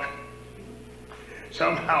 Well,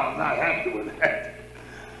 somehow I'm not happy with that.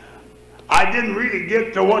 I didn't really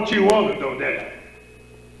get to what you wanted, though, did I?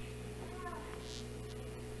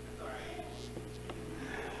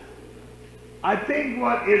 I think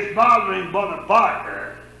what is bothering Brother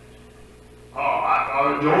Parker, the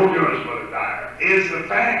whole yours, Brother Dyer, is the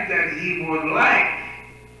fact that he would like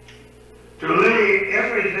to lay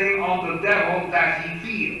everything on the devil that he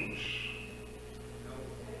feels.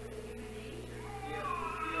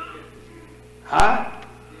 Huh?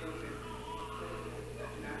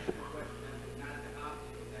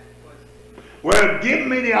 Well, give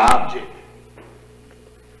me the object.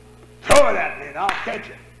 Throw it at me and I'll catch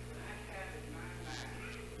it.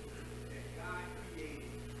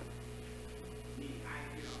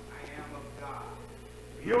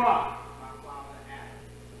 You are.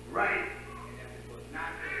 Right. And if it was not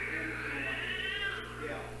for the influence of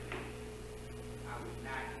death, I would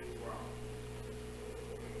not be wrong.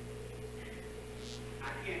 I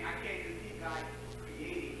can't just see God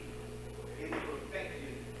creating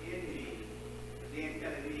imperfection in me, then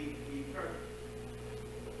telling me to be perfect.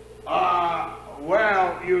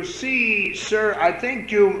 Well, you see, sir, I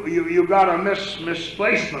think you got a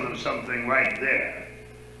misplacement of something right there.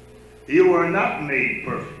 You were not made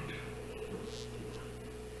perfect.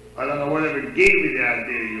 I don't know whatever gave you the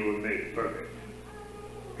idea you were made perfect.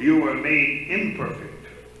 You were made imperfect.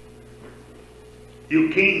 You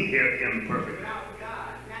came here imperfect.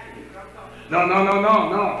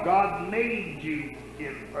 No. God made you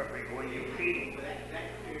imperfect when you came.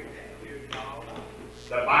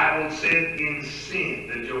 The Bible said in sin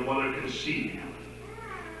that your mother conceived you.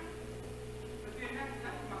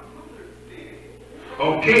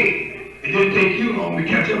 Okay. It didn't take you long to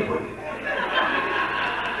catch up with it.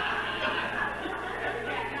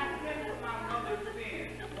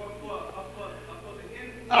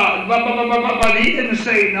 But he didn't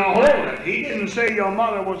say, now hold it. He didn't say your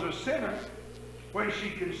mother was a sinner when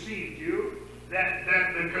she conceived you. That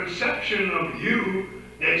the conception of you,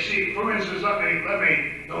 that she, for instance, let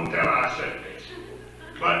me, don't tell her I said this.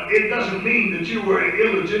 But it doesn't mean that you were an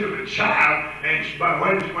illegitimate child, and but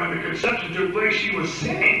when the conception took place, she was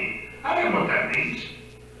sinning. I don't know what that means.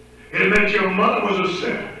 It meant your mother was a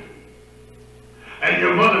sinner. And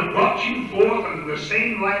your mother brought you forth under the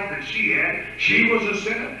same life that she had. She was a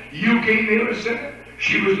sinner. You came here a sinner.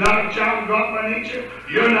 She was not a child of God by nature.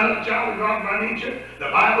 You're not a child of God by nature. The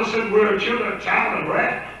Bible said we're a child of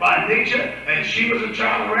wrath by nature, and she was a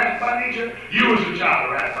child of wrath by nature. You was a child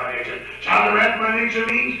of wrath by nature. Child of wrath by nature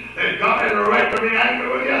means that God had a right to be angry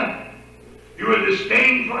with you. You were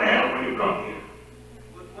destined for hell when you come here.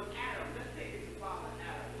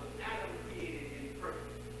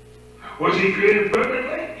 Was he created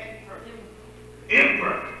perfectly?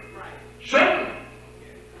 Imperfect. Right. Certainly.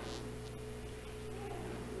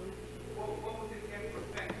 What was his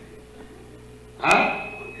imperfection? Huh?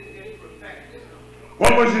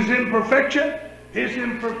 What was his imperfection? His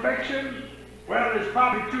imperfection? Well, it's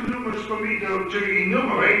probably too numerous for me to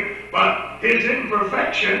enumerate, but his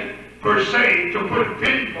imperfection, per se, to put it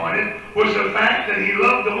pinpointed, was the fact that he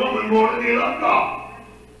loved the woman more than he loved God.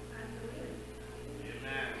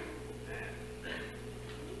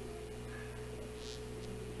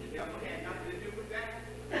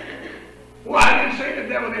 Well, I didn't say the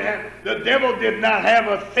devil did have. The devil did not have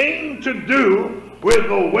a thing to do with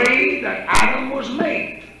the way that Adam was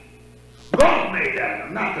made. God made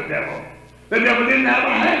Adam, not the devil. The devil didn't have a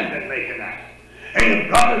hand in making Adam. And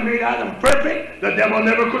if God had made Adam perfect, the devil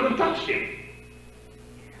never could have touched him.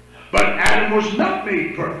 But Adam was not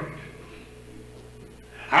made perfect.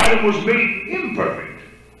 Adam was made imperfect.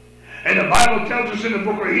 And the Bible tells us in the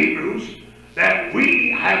book of Hebrews that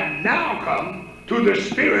we have now come to the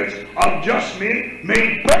spirits of just men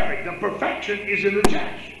made perfect. The perfection is in the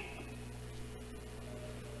church.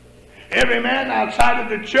 Every man outside of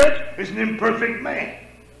the church is an imperfect man.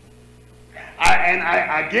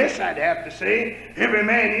 I guess I'd have to say every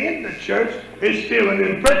man in the church is still an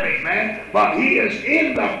imperfect man, but he is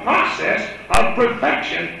in the process of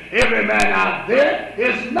perfection. Every man out there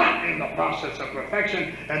is not in the process of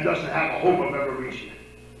perfection and doesn't have a hope of ever reaching it.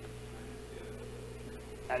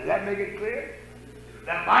 Now, does that make it clear?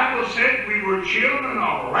 The Bible said we were children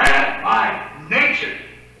of wrath by nature.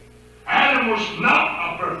 Adam was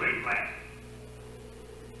not a perfect man.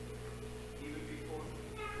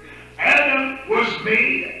 Adam was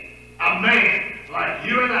made a man like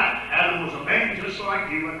you and I. Adam was a man just like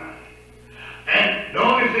you and I. And the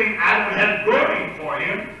only thing Adam had going for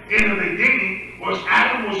him in the beginning was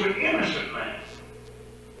Adam was an innocent man.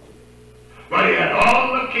 But he had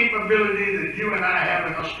all the capability that you and I have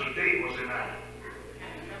in us today was in Adam.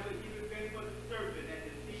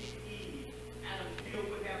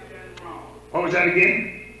 What was that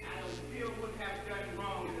again? Adam still would have done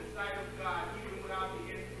wrong in the sight of God, even without the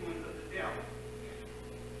influence of the devil.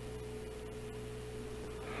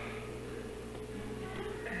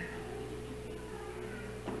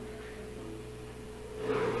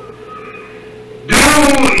 Do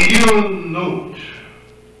you note,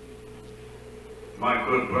 my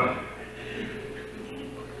good brother,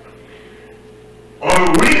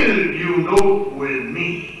 or will you note with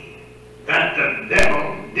me, that the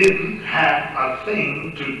devil didn't have a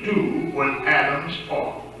thing to do with Adam's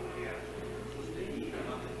fall?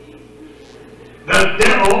 The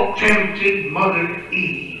devil tempted Mother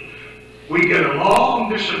Eve. We get a long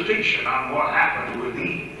dissertation on what happened with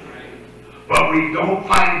Eve, but we don't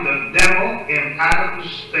find the devil in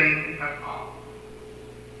Adam's thing at all.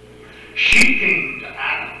 She came to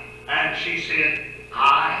Adam and she said,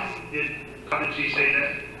 I did. How did she say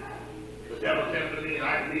that? The devil tempted me and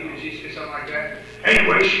I believe, and she said something like that.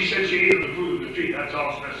 Anyway, she said she ate the fruit of the tree. That's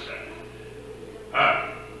all Smith said.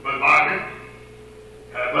 But Margaret,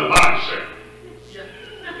 sir,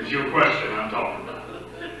 is your question I'm talking about.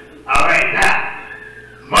 All right, now,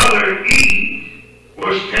 Mother Eve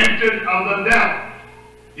was tempted of the devil.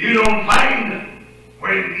 You don't find it.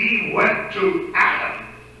 When Eve went to Adam,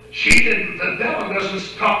 she didn't, the devil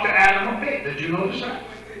doesn't talk to Adam a bit. Did you notice that?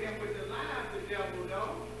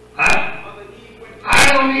 Huh?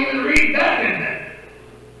 I don't even read that in there.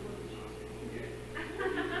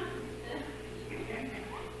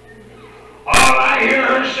 All I hear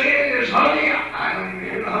her saying is honey. I don't even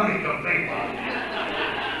hear the honey come think about it.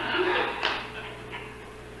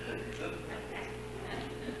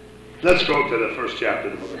 Let's go to the first chapter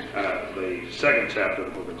of the book, the second chapter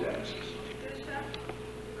of the book of Genesis.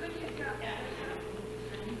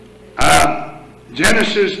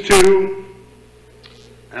 Genesis 2,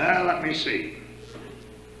 let me see.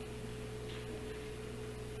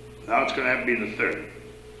 Now it's going to have to be the third.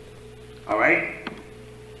 All right?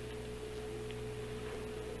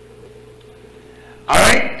 All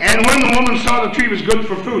right? And when the woman saw the tree was good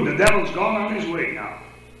for food, the devil's gone on his way now.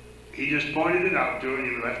 He just pointed it out to her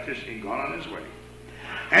and he left us and he'd gone on his way.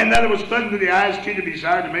 And that it was pleasant to the eyes, tree to be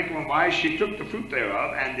desired to make one wise, she took the fruit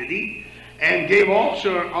thereof and did eat, and gave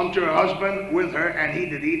also unto her husband with her, and he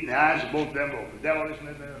did eat, and the eyes of both them opened. The devil isn't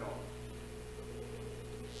in there at all.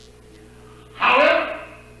 However,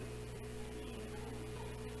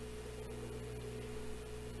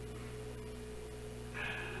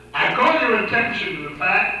 I call your attention to the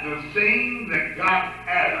fact the thing that got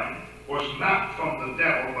Adam was not from the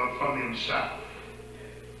devil, but from himself.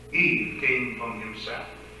 Eve came from himself.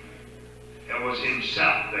 It was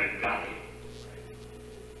himself that got him.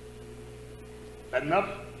 That enough?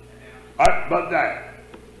 All right, about that.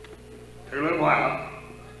 Take a little while.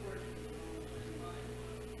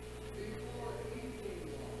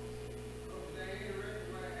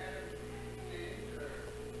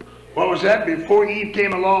 What was that? Before Eve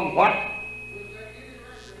came along, what?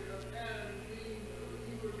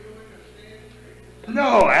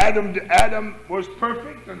 No, Adam was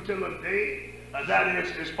perfect until the day, that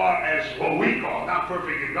is, as far as what we call, not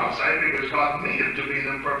perfect in God's sight, because God made him to be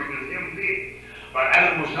the perfect as him did. But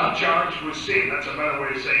Adam was not charged with sin, that's a better way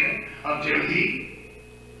of saying it, until he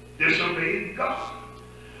disobeyed God.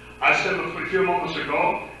 I said a few moments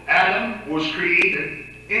ago, Adam was created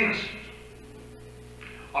innocent.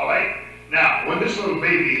 All right? Now, when this little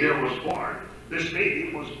baby here was born, this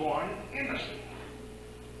baby was born innocent.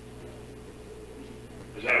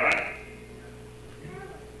 Is that right?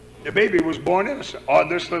 The baby was born innocent. Oh,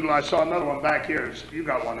 this little, I saw another one back here. You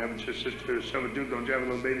got one, haven't you, Sister Silver Duke? Don't you have a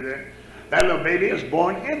little baby there? That little baby is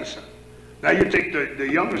born innocent. Now you take the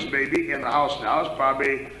youngest baby in the house now, is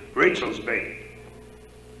probably Rachel's baby.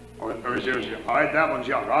 Or is yours young? All right, that one's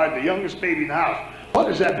young. All right, the youngest baby in the house. What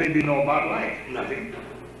does that baby know about life? Nothing.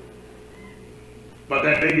 But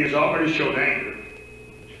that baby has already showed anger.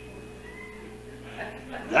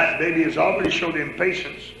 That baby has already showed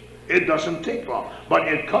impatience. It doesn't take long. But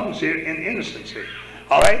it comes here in innocency.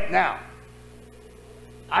 All right, now,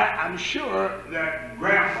 I'm sure that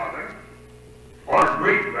grandmother or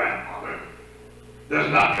great-grandmother does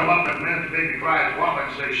not come up and when the baby cries woman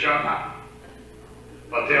and say, shut up.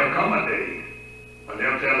 But there'll come a day when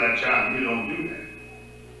they'll tell that child, you don't do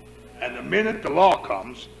that. And the minute the law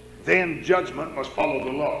comes, then judgment must follow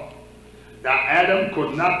the law. Now, Adam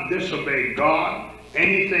could not disobey God.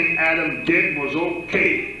 Anything Adam did was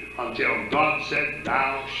okay until God said,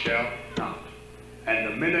 thou shalt not. And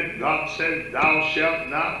the minute God said, thou shalt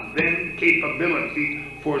not, then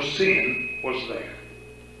capability for sin was there.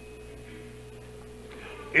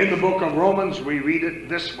 In the book of Romans, we read it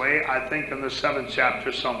this way, I think in the 7th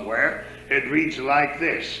chapter somewhere. It reads like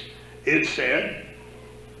this. It said,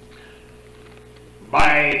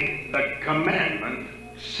 by the commandment,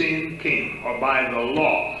 sin came, or by the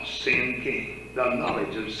law, sin came. The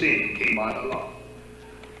knowledge of sin came by the law.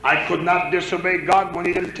 I could not disobey God when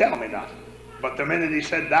he didn't tell me nothing. But the minute he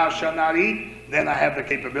said, thou shalt not eat, then I have the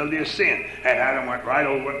capability of sin. And Adam went right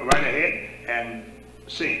ahead and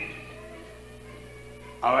sinned.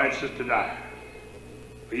 All right, Sister Dyer.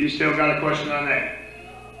 You still got a question on that?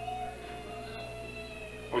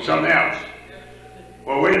 Or something else?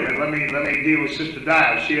 Well, wait a minute. Let me deal with Sister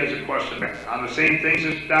Dyer. She has a question on the same thing,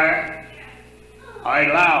 Sister Dyer. All right,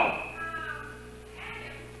 loud.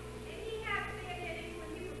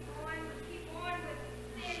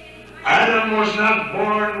 Adam was not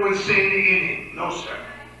born with sin in him. No, sir.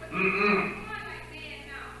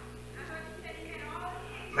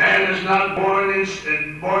 Man is not born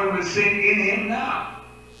with sin in him now.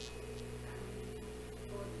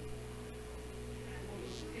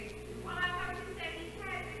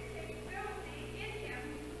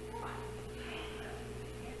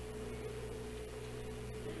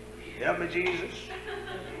 Help me, Jesus.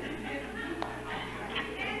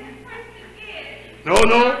 No.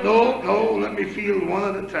 Let me feel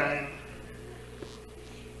one at a time.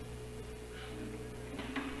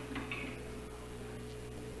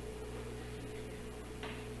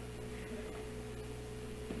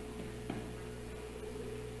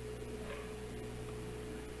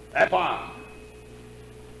 That pond.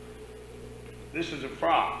 This is a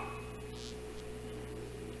frog.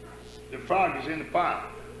 The frog is in the pond.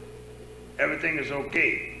 Everything is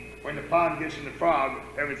okay. When the pond gets in the frog,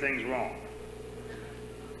 everything's wrong.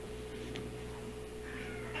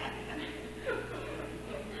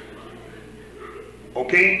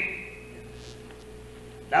 Okay?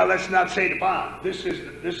 Now let's not say the bond. This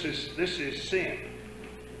is sin.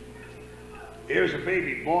 Here's a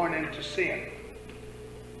baby born into sin.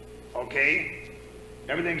 Okay?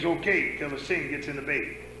 Everything's okay until the sin gets in the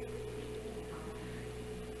baby.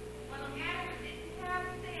 Well, Adam didn't have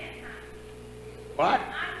sin, huh? What?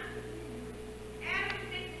 Adam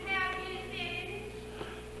didn't have any sin in it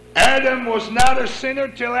Adam was not a sinner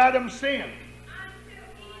till Adam sinned. until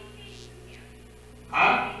Eve came to him.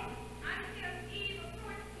 Huh? Until Eve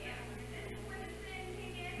approached him. This is when the sin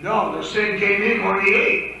came in. No, the sin came in when he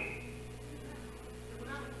ate.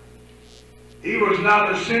 He was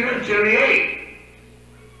not a sinner till he ate.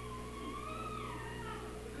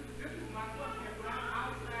 This is my question. Without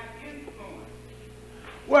outside influence,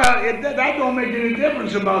 Well, that don't make any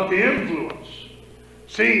difference about the influence.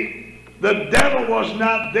 See, the devil was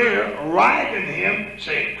not there riding him,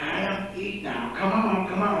 saying, Adam, eat now.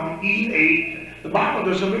 Come on, eat. The Bible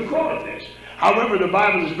doesn't record this. However, the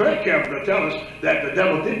Bible is very careful to tell us that the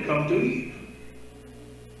devil did come to Eve.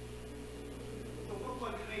 so what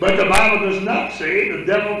was it? But the Bible does not say the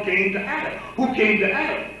devil came to Adam. Who came to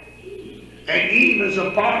Adam? And Eve is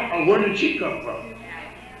a part of where did she come from?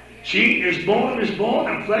 She is born,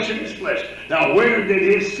 and flesh is flesh. Now, where did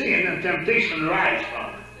his sin and temptation rise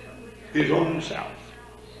from? His own self.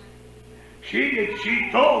 She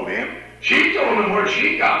told him where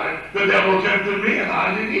she got it. The devil tempted me and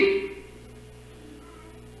I didn't eat.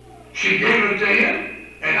 She gave it to him,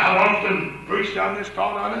 and I often preached on this,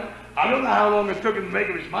 taught on it. I don't know how long it took him to make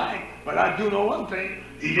up his mind, but I do know one thing.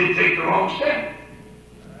 He did take the wrong step.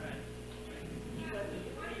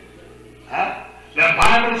 Huh? The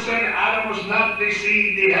Bible said Adam was not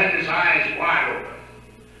deceived. He had his eyes wide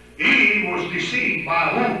open. Eve was deceived by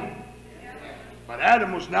whom? But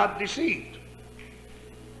Adam was not deceived.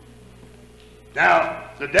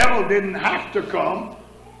 Now, the devil didn't have to come.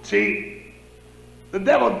 See, the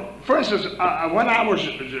devil, for instance, when I was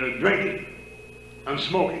drinking and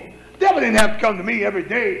smoking, the devil didn't have to come to me every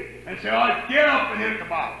day and say, all right, get up and hit the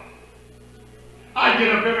bottle. I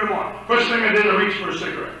get up every morning. First thing I did, I reached for a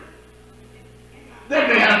cigarette. Then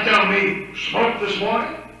they have to tell me, smoke this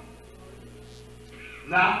morning?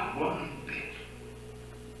 Not one bit.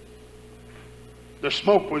 The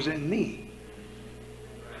smoke was in me.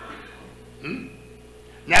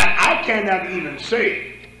 Now, I cannot even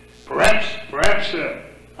say, perhaps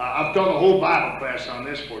I've done a whole Bible class on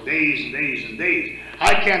this for days and days and days.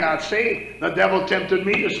 I cannot say the devil tempted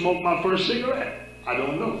me to smoke my first cigarette. I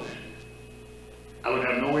don't know. I would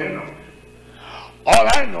have no way of knowing. All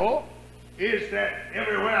I know is that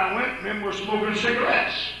everywhere I went, men were smoking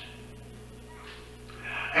cigarettes.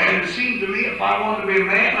 And it seemed to me if I wanted to be a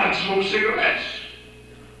man, I'd smoke cigarettes.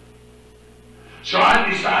 So I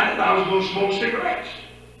decided I was going to smoke cigarettes.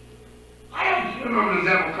 I don't remember the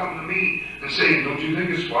devil coming to me and saying, don't you think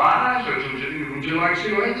it's wise? Or would you like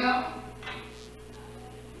cigarettes now?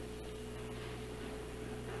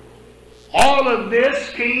 All of this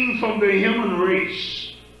came from the human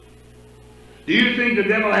race. Do you think the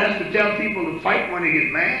devil has to tell people to fight when they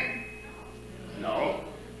get mad? No.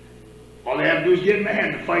 All they have to do is get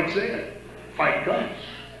mad. The fight's there. Fight comes.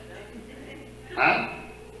 Huh?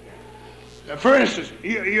 For instance,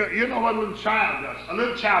 you know what a little child does. A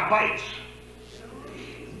little child bites.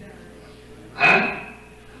 Huh?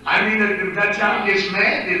 I mean, if that child gets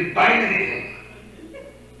mad, they'll bite anything.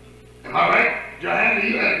 Am I right? Johanna,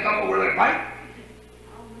 you had a couple where they bite?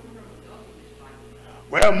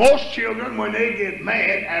 Well, most children, when they get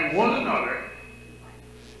mad at one another,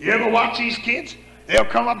 you ever watch these kids? They'll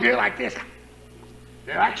come up here like this.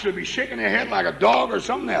 They'll actually be shaking their head like a dog or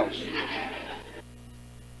something else.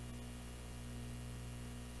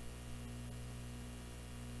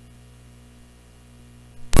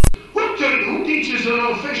 Who teaches a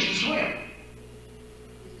little fish to swim?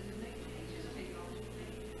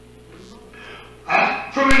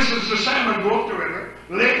 For instance, the salmon go up the river,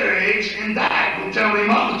 lay their eggs, and die. Don't tell me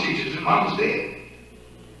Mama teaches it. Mama's dead.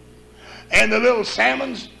 And the little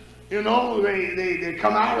salmons, you know, they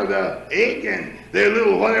come out of the egg and they're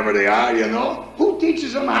little whatever they are, you know. Who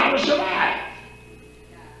teaches them how to survive?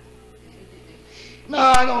 No,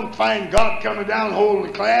 I don't find God coming down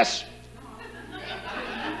holding the class.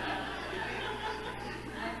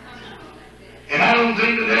 And I don't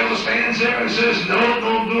think the devil stands there and says, no,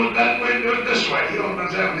 don't do it that way, do it this way. He don't know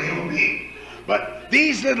that with human being. But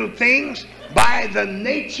these little things, by the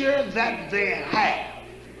nature that they have,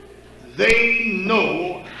 they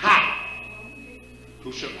know how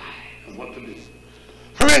to survive and what to do.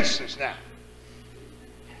 For instance, now,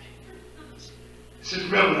 Sister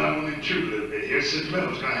Reverend, I'm going to intrude a little bit here. Sister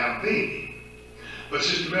Reverend's going to have a baby. But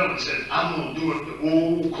Sister Melvin said, I'm going to do it the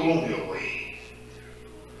old colonial way.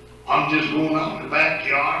 I'm just going out in the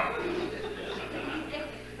backyard.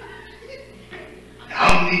 I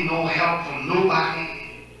don't need no help from nobody.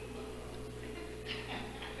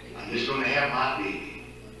 I'm just going to have my baby.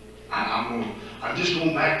 I'm just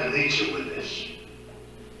going back to nature with this.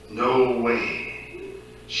 No way.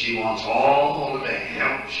 She wants all of the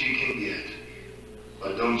help she can get.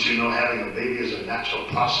 But don't you know having a baby is a natural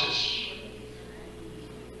process?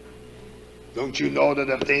 Don't you know that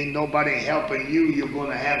if there ain't nobody helping you, you're going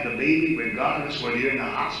to have the baby regardless whether you're in the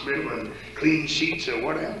hospital and clean sheets or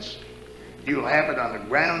what else? You'll have it on the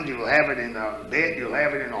ground, you'll have it in the bed, you'll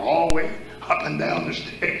have it in the hallway, up and down the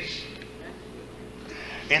stairs.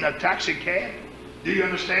 In a taxi cab. Do you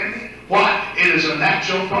understand me? Why? It is a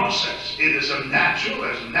natural process. It is a natural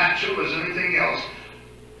as anything else.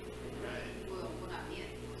 Well, what I meant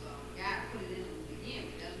was, God put it in the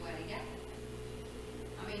beginning. That's why they got it.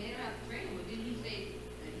 I mean, they don't have to train them, but didn't he say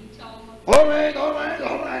that he told them? All right.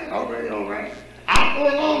 I'll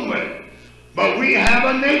go along with it. But we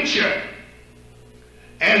have a nature.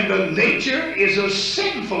 And the nature is a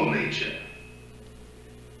sinful nature.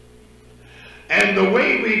 And the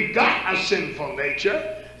way we got a sinful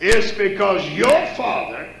nature is because your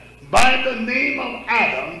father, by the name of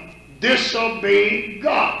Adam, disobeyed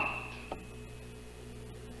God.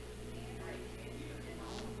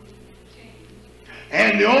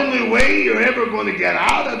 And the only way you're ever going to get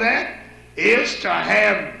out of that is to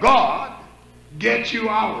have God get you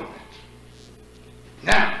out of it.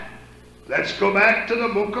 Now, let's go back to the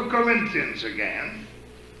book of Corinthians again.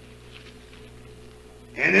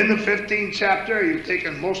 And in the 15th chapter, you've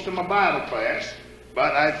taken most of my Bible class,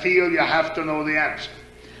 but I feel you have to know the answer.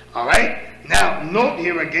 All right? Now, note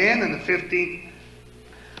here again in the 15th,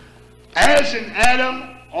 as in Adam,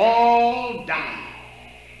 all die.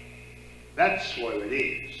 That's where it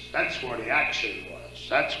is. That's where the action was.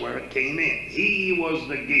 That's where it came in. He was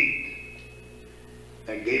the gate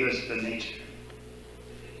that gave us the nature.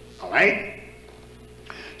 All right?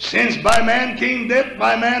 Since by man came death,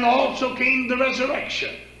 by man also came the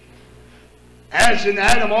resurrection. As in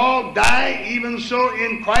Adam all die, even so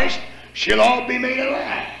in Christ shall all be made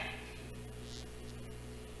alive.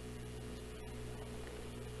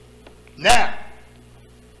 Now,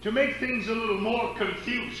 to make things a little more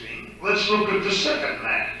confusing, let's look at the second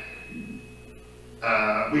man.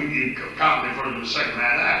 We can't refer to the second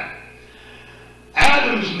man, Adam.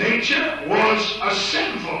 Adam's nature was a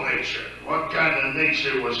sinful nature. What kind of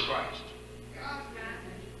nature was Christ?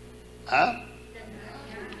 Huh?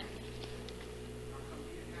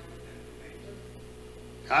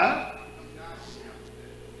 Huh?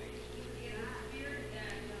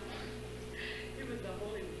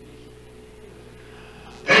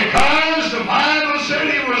 Because the Bible said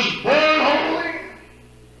he was born holy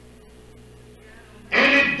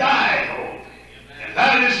and it died holy. And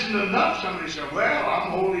that isn't enough. Somebody said, well,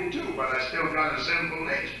 I'm holy too, but I still got a sinful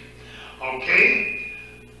nature. Okay,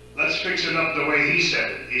 let's fix it up the way he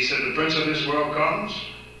said it. He said, the prince of this world comes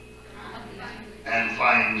and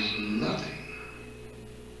finds nothing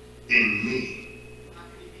in me.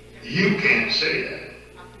 You can't say that.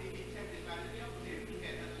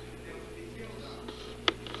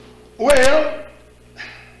 Well,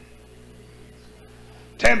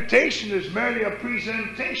 temptation is merely a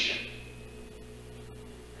presentation.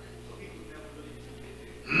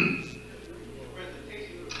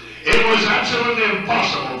 It was absolutely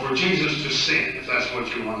impossible for Jesus to sin, if that's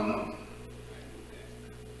what you want to know.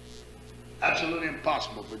 Absolutely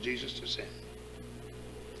impossible for Jesus to sin.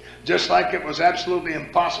 Just like it was absolutely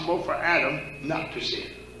impossible for Adam not to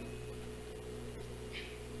sin.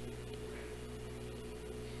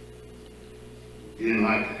 You didn't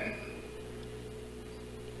like that.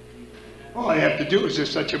 All you have to do is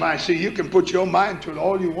just set your mind. See, you can put your mind to it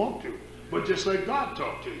all you want to, but just let God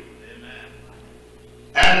talk to you.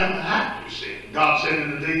 Adam had to sin. God said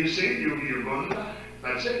in the day you sin, you're going to die.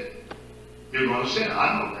 That's it. You're going to sin.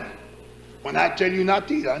 I know that. When I tell you not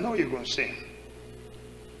to eat, I know you're going to sin.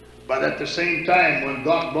 But at the same time, when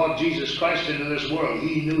God brought Jesus Christ into this world,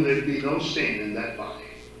 he knew there'd be no sin in that body.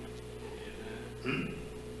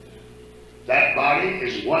 That body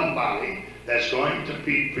is one body that's going to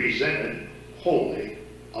be presented holy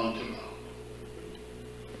unto God.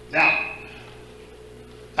 Now,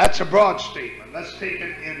 that's a broad statement. Let's take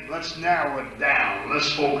it in, let's narrow it down.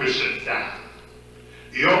 Let's focus it down.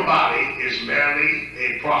 Your body is merely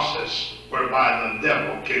a process whereby the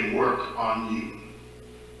devil can work on you.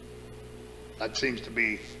 That seems to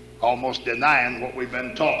be almost denying what we've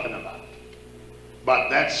been talking about. But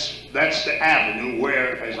that's the avenue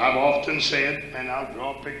where, as I've often said, and I'll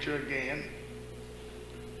draw a picture again,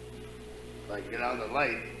 If I get out of the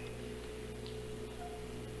light,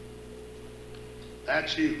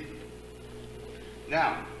 that's you.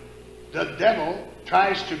 Now, the devil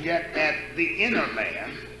tries to get at the inner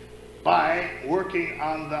man by working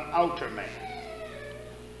on the outer man.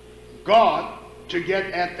 God, to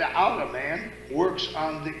get at the outer man, works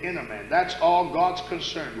on the inner man. That's all God's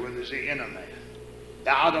concerned with, is the inner man. The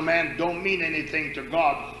outer man don't mean anything to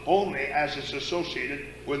God only as it's associated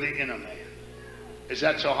with the inner man. Is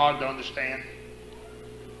that so hard to understand?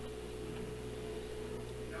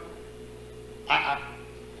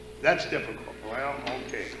 That's difficult. Well,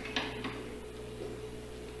 okay.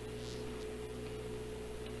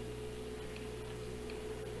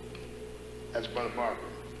 That's Brother Barker.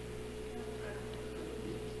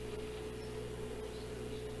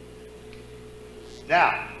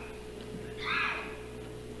 Now,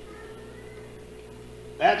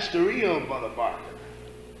 that's the real Brother Barker.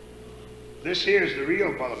 This here is the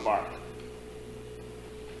real Brother Barker.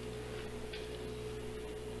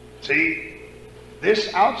 See,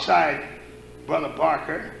 this outside Brother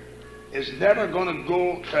Barker is never going to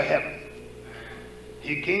go to heaven.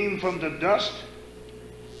 He came from the dust,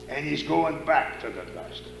 and he's going back to the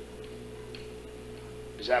dust.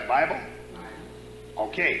 Is that Bible?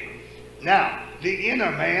 Okay. Now, the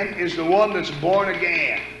inner man is the one that's born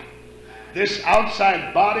again. This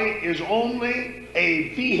outside body is only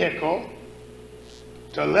a vehicle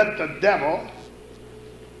to let the devil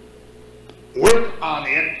work on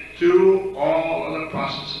it through all of the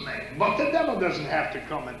process of man. But the devil doesn't have to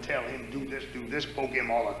come and tell him, do this, poke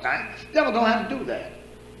him all the time. The devil don't have to do that.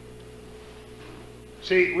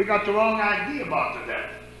 See, we got the wrong idea about the devil.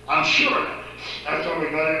 I'm sure that's why we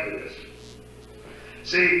got into this.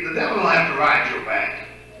 See, the devil don't have to ride your back.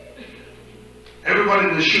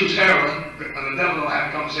 Everybody that shoots heroin, the devil don't have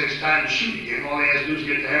to come and say it's time to shoot again. All he has to do is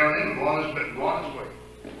get the heroin in and go on his way.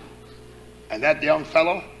 And that young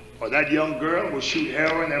fellow or that young girl will shoot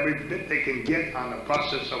heroin every bit they can get on the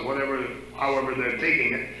process of however they're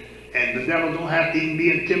taking it. And the devil don't have to even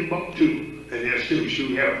be in Timbuktu, and they'll still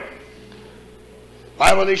shoot heroin.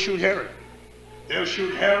 Why will they shoot heroin? They'll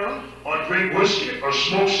shoot heroin or drink whiskey or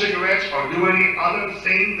smoke cigarettes or do any other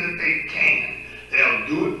thing that they can. They'll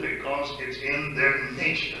do it because it's in their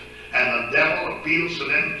nature. And the devil appeals to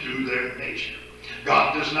them through their nature.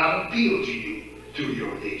 God does not appeal to you through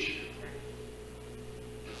your nature.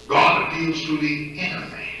 God appeals to the inner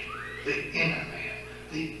man, the inner man,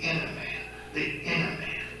 the inner man, the inner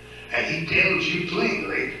man. And he tells you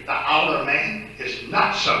plainly the outer man is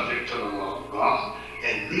not subject to the law of God,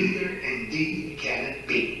 and neither indeed can it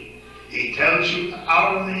be. He tells you the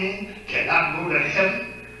outer man cannot go to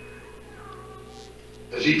heaven.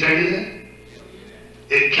 Does he tell you that?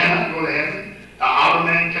 It cannot go to heaven. The outer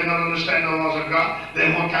man cannot understand the laws of God.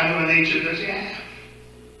 Then what kind of a nature does he have?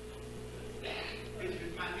 Is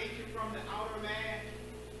my nature from the outer man?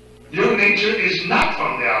 Your nature is not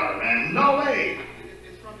from the outer man. No way.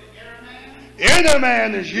 It's from the inner man? Inner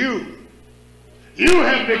man is you. You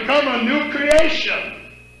have become a new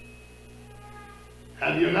creation.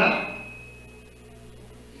 Have you not?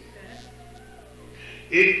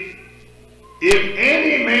 If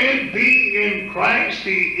any man be in Christ,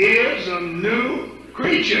 he is a new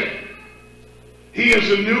creature. He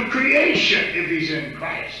is a new creation if he's in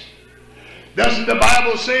Christ. Doesn't the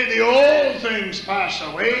Bible say the old things pass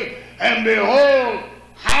away, and behold,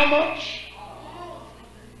 how much?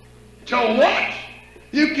 To what?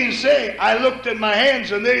 You can say, I looked at my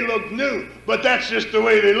hands and they look new, but that's just the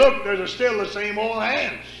way they look. They're still the same old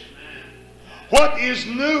hands. What is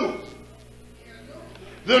new?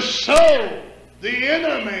 The soul, the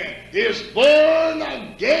inner man, is born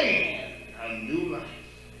again, a new life.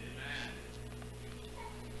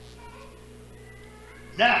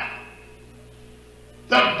 Now,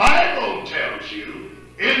 the Bible tells you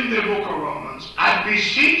in the book of Romans, I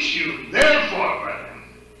beseech you, therefore, brethren,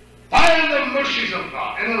 by the mercies of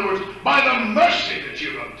God, in other words, by the mercy that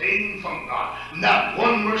you've obtained from God, not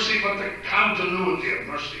one mercy, but the continuity of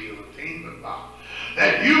mercy you've obtained from God,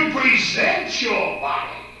 that you present your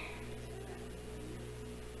body,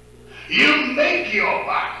 you make your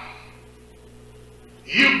body,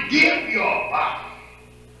 you give your body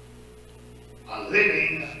a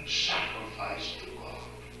living sacrifice to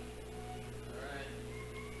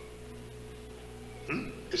God.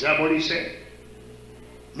 Is that what he said?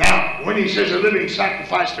 Now, when he says a living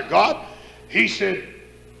sacrifice to God, he said,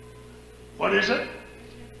 what is it?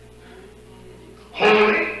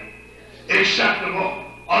 Holy, acceptable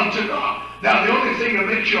unto God. Now, the only thing that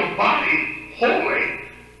makes your body holy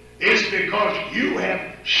is because you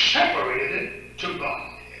have separated it to God,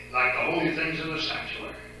 like the holy things in the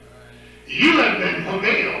sanctuary. You have been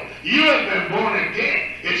veiled. You have been born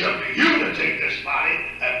again. It's up to you to take this body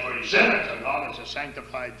and present it to God as a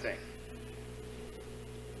sanctified thing.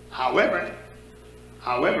 However,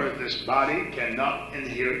 this body cannot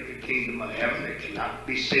inherit the kingdom of heaven. It cannot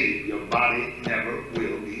be saved. Your body never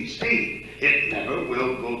will be saved. It never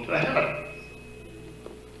will go to heaven.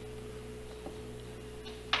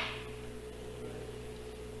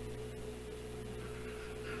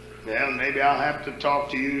 Well, maybe I'll have to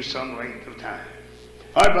talk to you some length of time.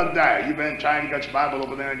 All right, Brother Dyer, you've been trying, you got your Bible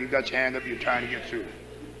over there and you got your hand up, you're trying to get through.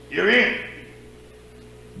 You're in.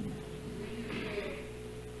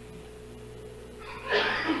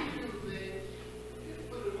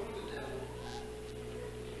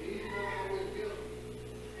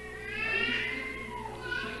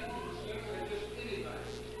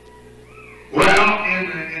 Well,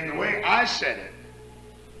 in the way I said it,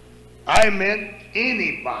 I meant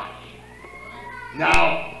anybody.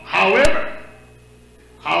 Now, however,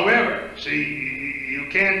 see, you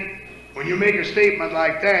can't, when you make a statement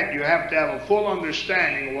like that, you have to have a full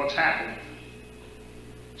understanding of what's happening.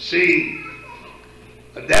 See,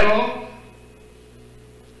 the devil,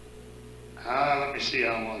 let me see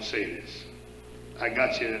how I want to say this. I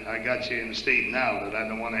got you in a state now that I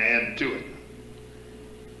don't want to add to it.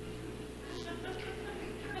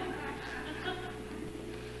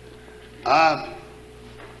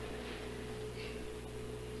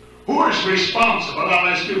 Who is responsible? I'll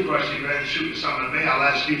ask you a question. You're going to shoot something at me, I'll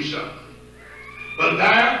ask you something. But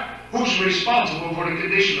there, who's responsible for the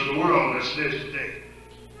condition of the world as it is today?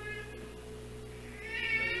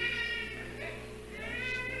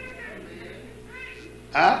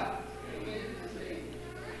 Huh?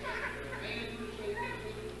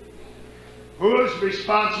 Who is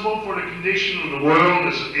responsible for the condition of the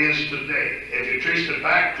world as it is today? If you trace it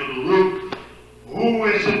back to the root, who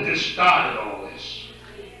is it that started all this?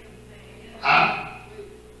 Huh?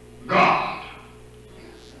 God.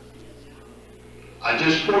 I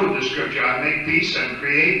just quoted the scripture, I make peace and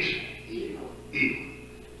create evil.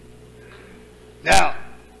 Now,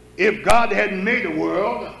 if God hadn't made the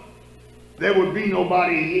world, there would be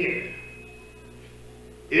nobody here.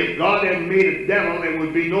 If God hadn't made a devil, there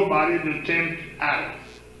would be nobody to tempt Adam.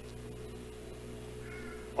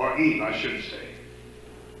 Or Eve, I should say.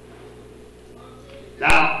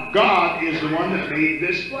 Now, God is the one that made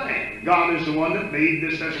this plan. God is the one that made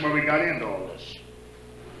this. That's where we got into all this.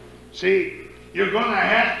 See, you're going to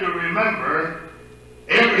have to remember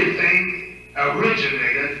everything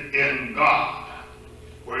originated in God.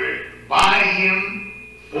 We're by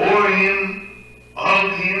Him, for Him,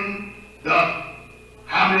 of Him,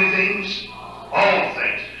 how many things? All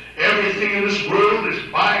things. Everything in this world is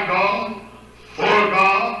by God, for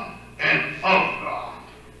God, and of God.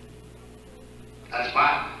 That's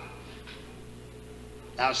Bible.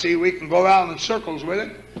 Now see, we can go around in circles with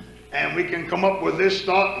it, and we can come up with this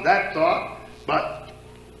thought and that thought, but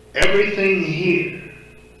everything here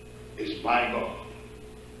is by God.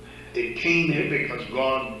 It came here because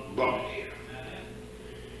God brought it here.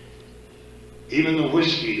 Even the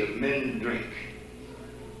whiskey that men drink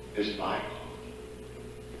is by God.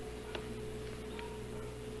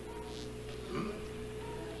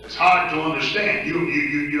 It's hard to understand.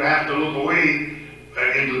 You have to look away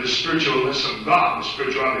into the spiritualness of God, the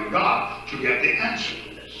spirituality of God, to get the answer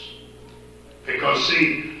to this. Because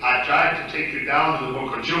see, I tried to take you down to the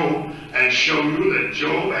book of Job and show you that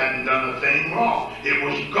Job hadn't done a thing wrong. It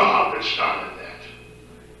was God that started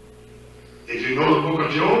that. If you know the book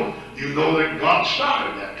of Job, you know that God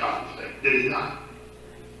started that conflict, did He not?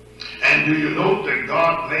 And do you note that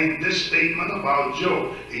God made this statement about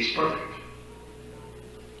Job? He's perfect.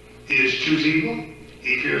 He eschews evil,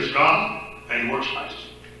 he fears God, and he works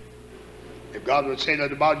righteously. If God would say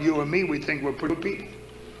that about you and me, we think we're pretty good people.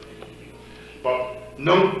 But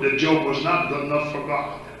note that Job was not good enough for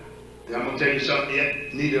God. And I'm going to tell you something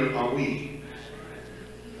yet, neither are we.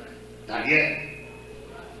 Not yet.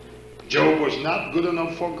 Job was not good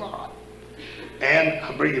enough for God. And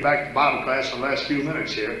I'll bring you back to Bible class in the last few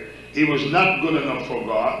minutes here. He was not good enough for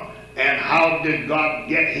God. And how did God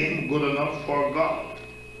get him good enough for God?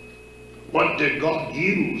 What did God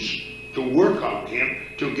use to work on him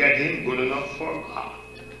to get him good enough for God?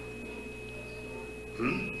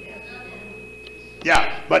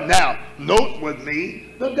 Yeah, but now, note with me,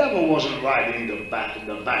 the devil wasn't riding the back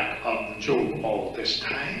of Job all this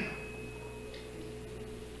time.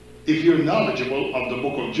 If you're knowledgeable of the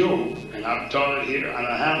book of Job, and I've taught it here I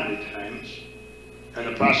don't know how many times, in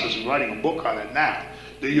the process of writing a book on it now,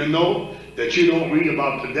 do you know that you don't read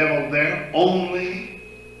about the devil there only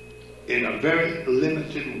in a very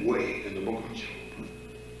limited way in the book of Job?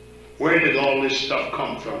 Where did all this stuff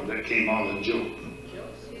come from that came out of Job?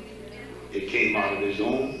 It came out of his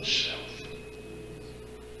own self.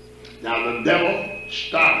 Now the devil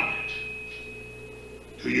started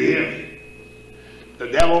it. Do you hear me? The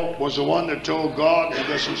devil was the one that told God, he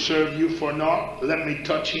doesn't serve you for naught. Let me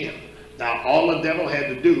touch him. Now all the devil had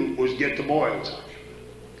to do was get the boils on him.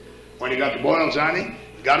 When he got the boils on him,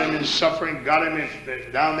 got him in suffering, got him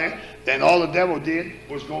down there, then all the devil did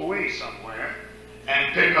was go away somewhere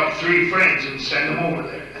and pick up 3 friends and send them over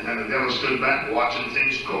there. And then the devil stood back watching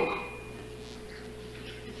things cook.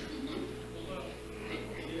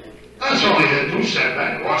 That's all he had to do, sat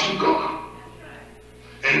back and watch him cook.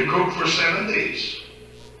 And he cooked for 7 days.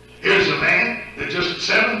 Here's a man that just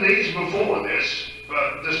 7 days before this,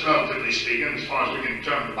 just relatively speaking, as far as we can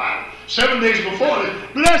term the Bible, 7 days before this,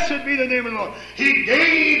 blessed be the name of the Lord. He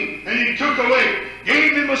gave and he took away.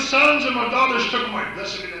 Gave me my sons and my daughters took away.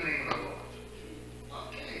 Blessed be the name of the Lord.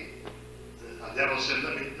 Okay. The devil said,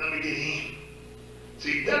 let me get him.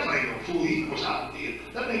 See, the devil ain't no fool. He knows how to deal.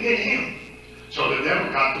 Let me get him. So the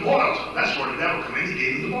devil got the boils on. That's where the devil come in. He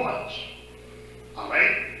gave him the boils. All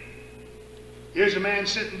right? Here's a man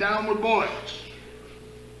sitting down with boils.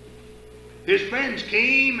 His friends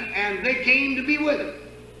came, and they came to be with him.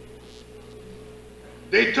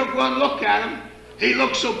 They took one look at him. He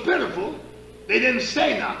looked so pitiful, they didn't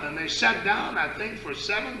say nothing. They sat down, I think, for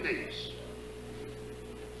 7 days.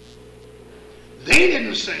 They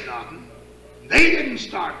didn't say nothing. They didn't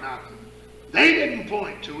start nothing. They didn't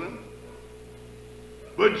point to him.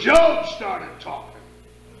 But Job started talking.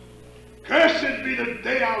 Cursed be the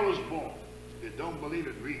day I was born. If you don't believe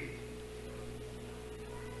it, read it.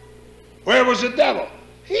 Where was the devil?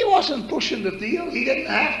 He wasn't pushing the deal. He didn't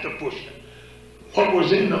have to push it. What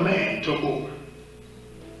was in the man took over.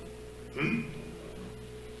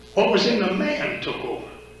 What was in the man took over.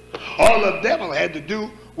 All the devil had to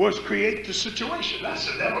do was create the situation. That's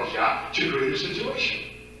the devil's job, to create a situation.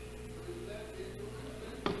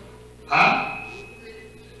 Huh?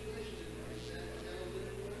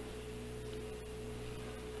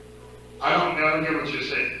 I don't get what you're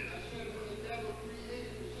saying.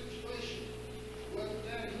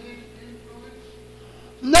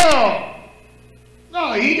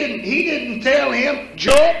 No, he didn't tell him,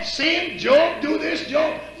 Job, sin, Job, do this,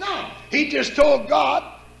 Job. No, he just told God,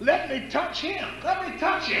 let me touch him. Let me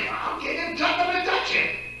touch him. I'll get him, let me touch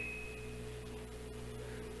him.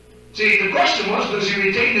 See, the question was, does he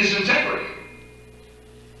retain his integrity?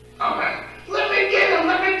 All right. Let me get him,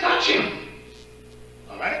 let me touch him.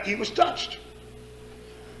 All right, he was touched.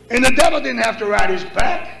 And the devil didn't have to ride his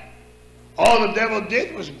back. All the devil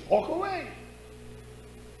did was walk away.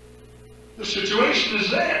 The situation is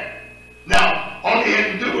there. Now, all he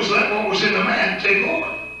had to do was let what was in the man take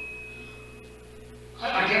over.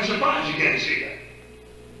 I can't surprise you can't see that.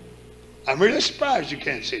 I'm really surprised you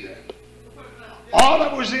can't see that. All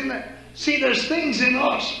that was in there. See, there's things in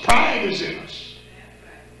us. Pride is in us.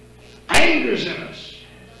 Anger is in us.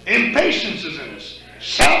 Impatience is in us.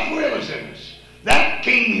 Self-will is in us. That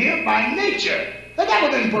came here by nature. The devil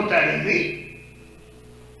didn't put that in me.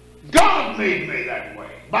 God made me that way.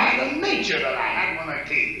 By the nature that I had when I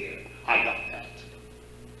came here, I got that.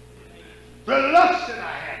 The lust that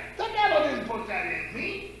I had, the devil didn't put that in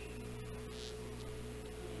me.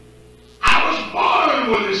 I was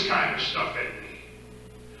born with this kind of stuff in me.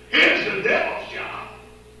 Here's the devil's job.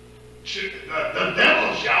 The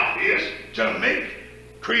devil's job is to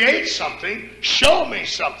create something, show me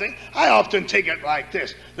something. I often take it like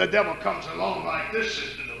this. The devil comes along like this,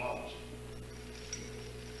 Sister DeVos.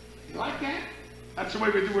 You like that? That's the way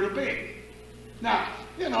we do with a baby. Now,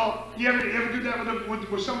 you know, you ever do that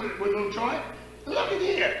with somebody, with a little toy? Look at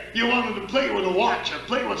here. You wanted to play with a watch or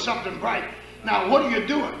play with something bright. Now, what are you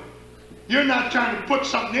doing? You're not trying to put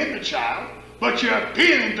something in the child, but you're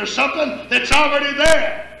appealing to something that's already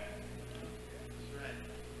there.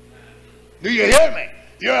 Do you hear me?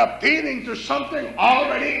 You're appealing to something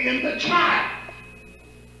already in the child.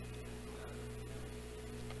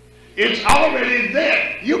 It's already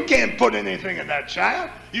there. You can't put anything in that child.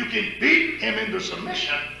 You can beat him into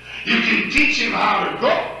submission. You can teach him how to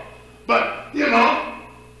go. But, you know,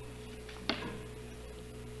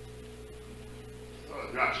 oh,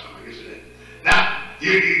 gosh, I guess it is. Now,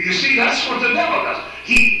 you see, that's what the devil does.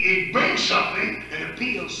 He brings something and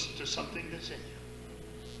appeals to something that's in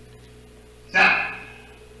you. Now,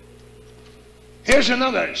 here's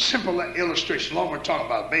another simple illustration. Long we're talking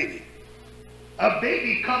about baby. A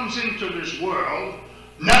baby comes into this world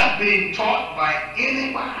not being taught by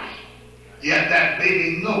anybody, yet that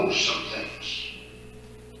baby knows some things.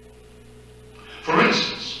 For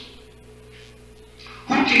instance,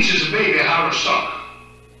 who teaches a baby how to suck?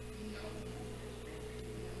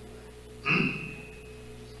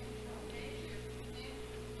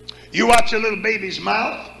 You watch a little baby's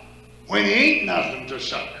mouth when he ain't nothing to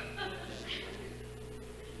suck.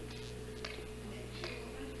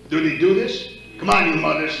 Do they do this? Come on, you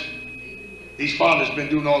mothers. These fathers been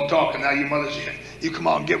doing all talking. Now you mothers, you come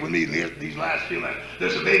on, get with me these last few minutes.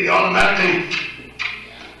 There's a baby automatically.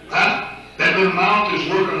 Huh? That little mouth is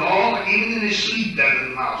working all, even in his sleep, that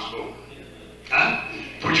little mouth's going. Huh?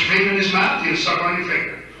 Put your finger in his mouth, he'll suck on your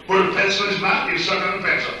finger. Put a pencil in his mouth, he'll suck on the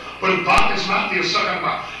pencil. Put a pot in his mouth, he'll suck on the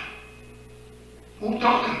mouth. Who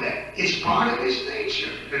taught him that? It's part of his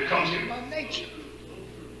nature. It comes in by nature.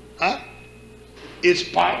 Huh? It's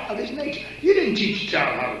part of his nature. You didn't teach a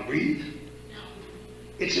child how to breathe.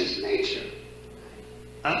 It's his nature.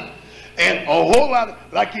 Huh? And a whole lot of,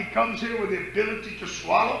 like he comes here with the ability to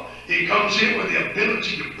swallow. He comes here with the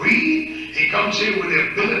ability to breathe. He comes here with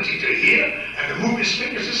the ability to hear and to move his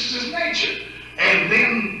fingers. This is his nature. And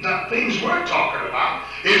then the things we're talking about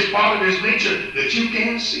is part of his nature that you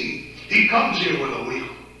can't see. He comes here with a will.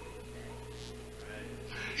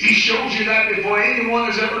 He shows you that before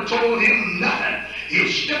anyone has ever told him nothing. He'll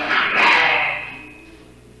step out.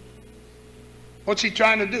 What's he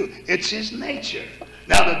trying to do? It's his nature.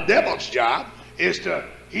 Now the devil's job is to,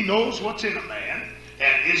 he knows what's in a man,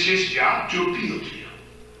 and it's his job to appeal to you.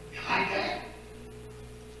 You like that?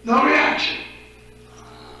 No reaction.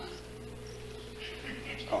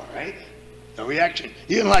 All right. No reaction.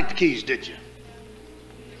 You didn't like the keys, did you?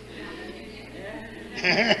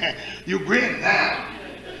 You grin now.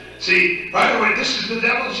 See, by the way, this is the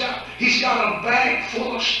devil's job. He's got a bag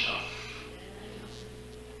full of stuff.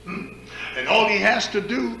 And all he has to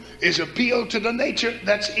do is appeal to the nature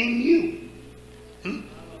that's in you.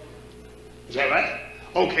 Is that right?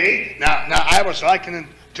 Okay, now I was likening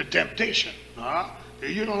it to temptation.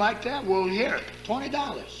 You don't like that? Well, here,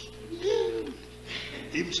 $20.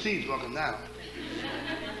 Even Steve's looking down.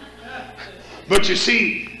 But you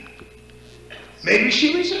see, maybe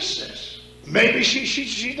she resists this. Maybe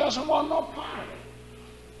she doesn't want no part of it.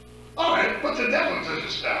 All right, but the devil doesn't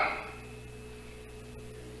stop.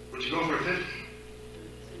 Would you go for a 50?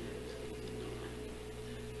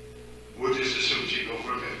 We'll just assume she'd go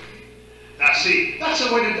for a 50. Now see, that's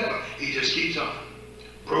the way the devil, he just keeps on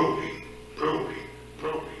probing,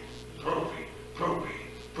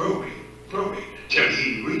 till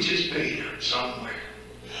he reaches pay dirt somewhere.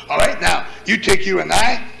 All right, now, you take you and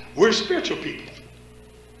I, we're spiritual people.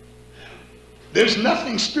 There's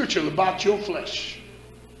nothing spiritual about your flesh.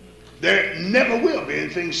 There never will be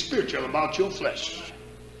anything spiritual about your flesh.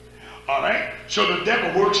 All right? So the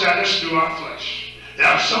devil works at us through our flesh. There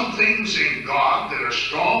are some things in God that are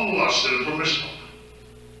strong lusts that are permissible.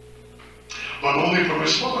 But only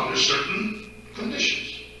permissible under certain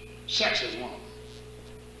conditions. Sex is one.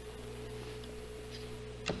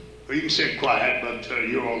 Well, you can sit quiet, but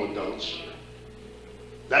you're all adults.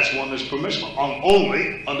 That's one that's permissible,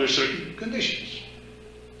 only under certain conditions.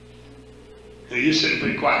 Now, you're sitting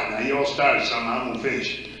pretty quiet now. You all started something, I'm going to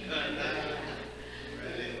finish it.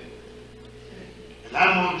 And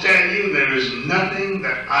I'm going to tell you there is nothing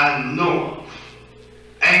that I know of.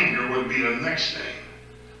 Anger would be the next thing.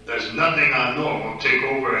 There's nothing I know of will take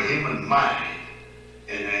over a human mind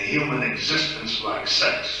and a human existence like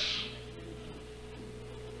sex.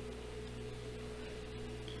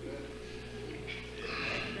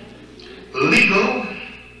 Legal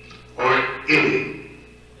or illegal.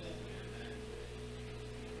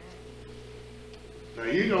 Now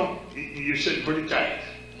you're sitting pretty tight.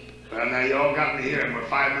 Well, now y'all got me here and we're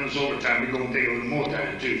 5 minutes overtime. We're going to take a little more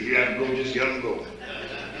time too. If you have to go, just get them going.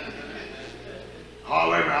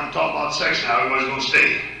 However, I'm talking about sex now. Everybody's going to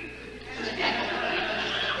stay.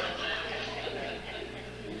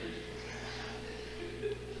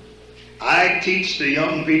 I teach the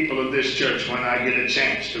young people of this church when I get a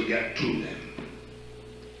chance to get to them.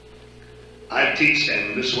 I teach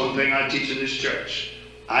them, and this is one thing I teach in this church.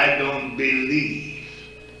 I don't believe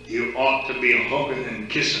you ought to be hugging and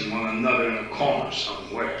kissing one another in a corner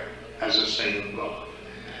somewhere as a saint of God.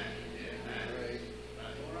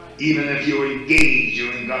 Even if you're engaged,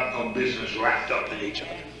 you ain't got no business wrapped up in each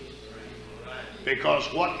other.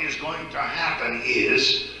 Because what is going to happen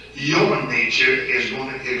is your nature is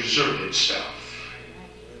going to exert itself.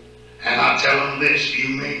 And I tell them this, you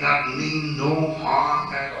may not mean no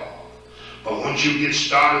harm at all. But once you get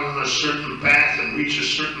started on a certain path and reach a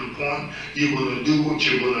certain point, you're going to do what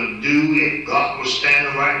you're going to do. If God was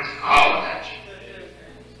standing right, holler at you.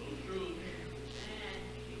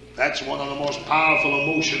 That's one of the most powerful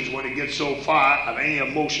emotions when it gets so far of any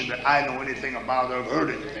emotion that I know anything about or have heard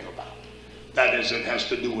anything about. That is, it has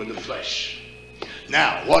to do with the flesh.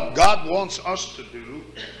 Now, what God wants us to do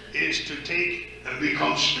is to take and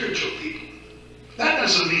become spiritual people. That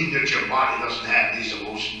doesn't mean that your body doesn't have these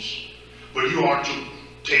emotions, but you are to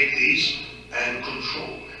take these and control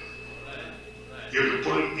them. You're to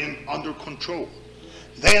put them in under control.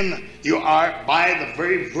 Then you are, by the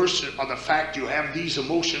very virtue of the fact you have these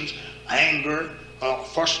emotions, anger,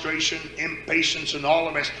 frustration, impatience, and all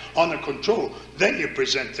of this under control, then you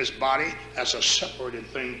present this body as a separated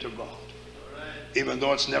thing to God. Even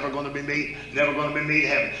though it's never going to be made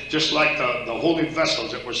heaven. Just like the holy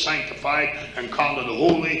vessels that were sanctified and counted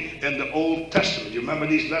holy in the Old Testament. You remember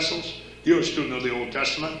these vessels? You're a student of the Old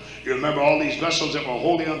Testament. You remember all these vessels that were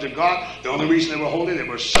holy unto God. The only reason they were holy, they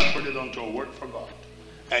were separated unto a work for God.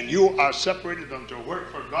 And you are separated unto a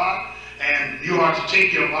work for God. And you are to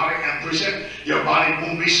take your body and present. Your body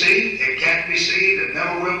won't be saved. It can't be saved. It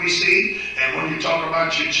never will be saved. And when you talk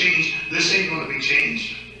about your change, this ain't going to be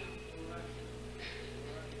changed.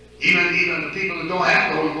 Even the people that don't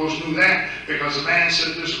have the Holy Ghost knew that, because the man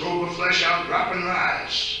said, this robe of flesh I'll drop and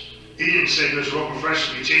rise. He didn't say this robe of flesh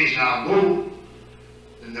will be changed now go.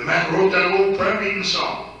 And the man wrote that old prayer meeting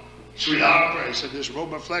song. Sweetheart prayer. He said, this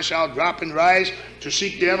robe of flesh I'll drop and rise to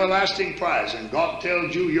seek the everlasting prize. And God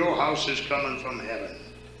tells you your house is coming from heaven.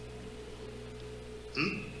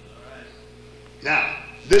 Now,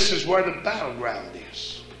 this is where the battleground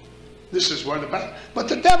is. This is where the battle. But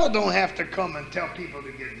the devil don't have to come and tell people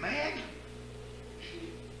to get mad.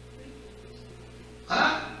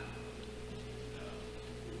 Huh?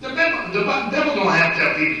 The devil don't have to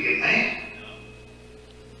tell people to get mad.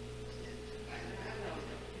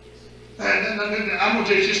 I'm going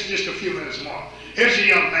to take just a few minutes more. Here's a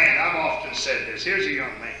young man. I've often said this. Here's a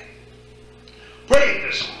young man. Prayed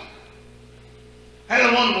this morning. Had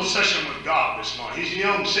a wonderful session with God this morning. He's a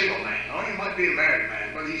young single man. Oh, he might be a married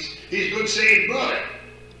man, but he's a good saved brother.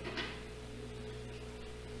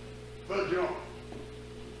 Brother John,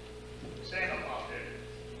 stand up out there.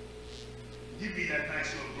 You be that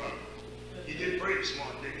nice little brother. You did pray this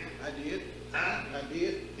morning, didn't you? I did. Huh? I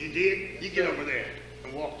did. You did? You get over there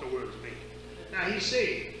and walk towards me. Now he's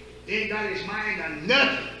saved. He ain't got his mind on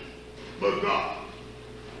nothing but God.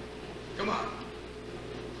 Come on.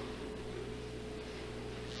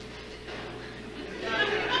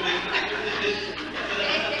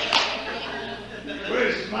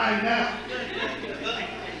 Where's his mind now?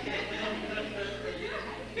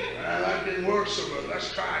 Well, that didn't work so good.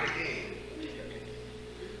 Let's try it again.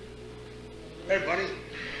 Hey, buddy.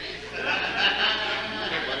 Hey,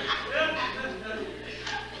 buddy.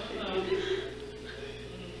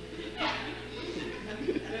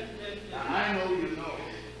 Now, I know you know.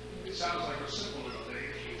 It sounds like a simple little thing.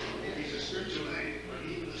 He's a spiritual man, but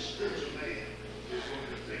even a spiritual man is going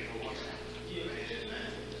to think of what's happening.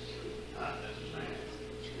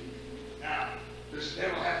 Now, does the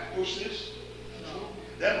devil have to push this? No.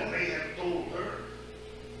 The devil may have told her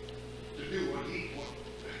to do what he wanted.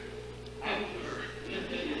 Out to her.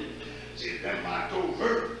 See, the devil might have told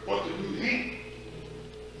her what to do to him.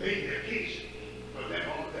 Made the occasion. But then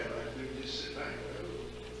all the devil has to do is just sit back.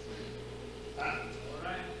 All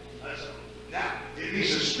right. That's all. Now, if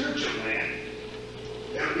he's a spiritual man,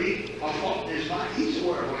 there'll be a fault in his mind. He's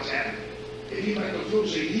aware of what's happening. If he makes a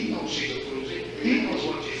floozy, he knows she's a floozy. He knows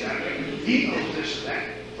what she's having. He knows this and that.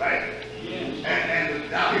 Right? Yes.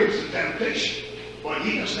 And now here's the temptation. But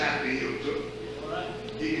he doesn't have to be healed too. All right.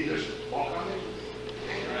 He can just walk on it.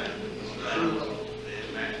 All right.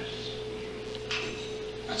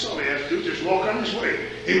 That's all he has to do, just walk on his way.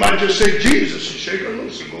 He might just say Jesus and shake her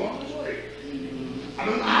loose and go on his way. I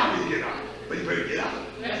don't know how you get out, but you better get out.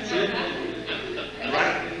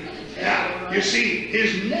 Right? Now, you see,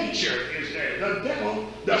 his nature is there. The devil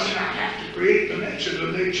does not have to create the nature.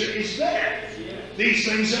 The nature is there. These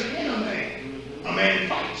things are in a man. A man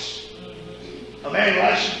fights. A man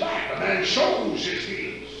lashes back. A man shows his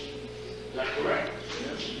heels. Is that correct?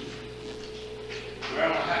 Yes.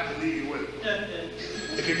 Well, I'll have to leave you with it.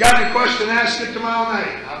 If you got any question, ask it tomorrow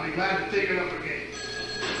night. I'll be glad to take it up again.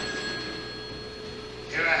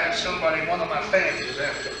 Here I have somebody, one of my family is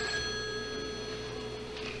after.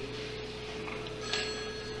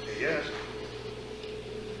 Yes.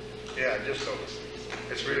 Yeah, just over.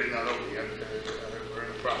 It's really not over yet. We're in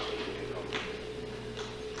the process of getting over.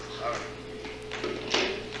 All right.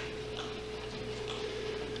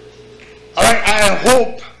 All right, I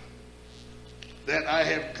hope that I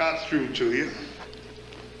have got through to you,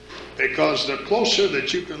 because the closer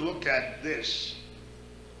that you can look at this,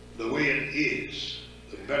 the way it is,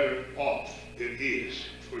 the better off it is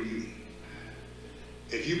for you.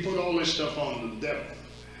 If you put all this stuff on the devil,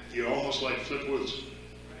 you're almost like Flip Wilson.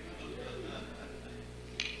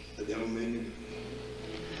 The devil made you do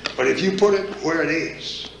it. But if you put it where it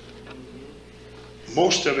is,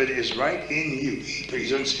 most of it is right in you. He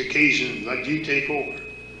presents the occasion, let you take over.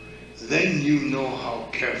 Then you know how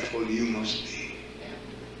careful you must be.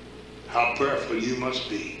 How prayerful you must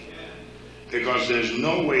be. Because there's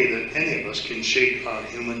no way that any of us can shape our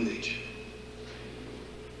human nature.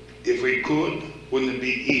 If we could, wouldn't it be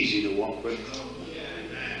easy to walk with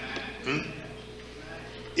God?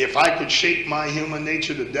 If I could shape my human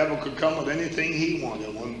nature, the devil could come with anything he wanted.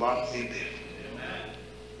 It wouldn't bother me a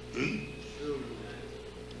bit.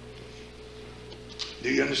 Do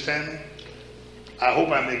you understand me? I hope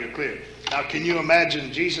I make it clear. Now, can you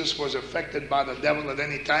imagine Jesus was affected by the devil at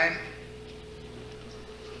any time?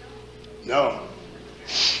 No.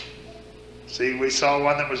 See, we saw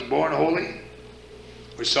one that was born holy.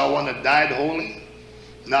 We saw one that died holy.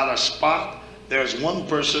 Not a spot. There's one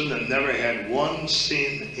person that never had one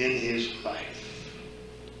sin in his life.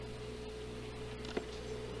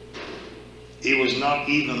 He was not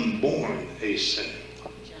even born a sinner.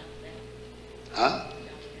 Huh?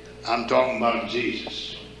 I'm talking about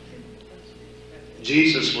Jesus.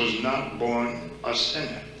 Jesus was not born a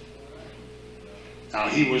sinner. Now,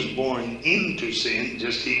 he was born into sin,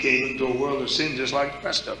 just he came into a world of sin just like the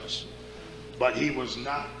rest of us. But he was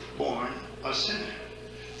not born a sinner.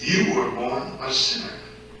 You were born a sinner.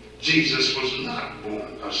 Jesus was not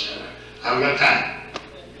born a sinner. I've got time.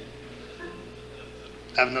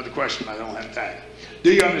 I have another question. I don't have time.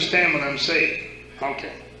 Do you understand what I'm saying?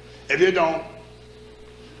 Okay. If you don't,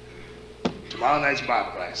 tomorrow night's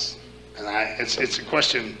Bible class. And it's a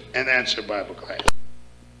question and answer Bible class.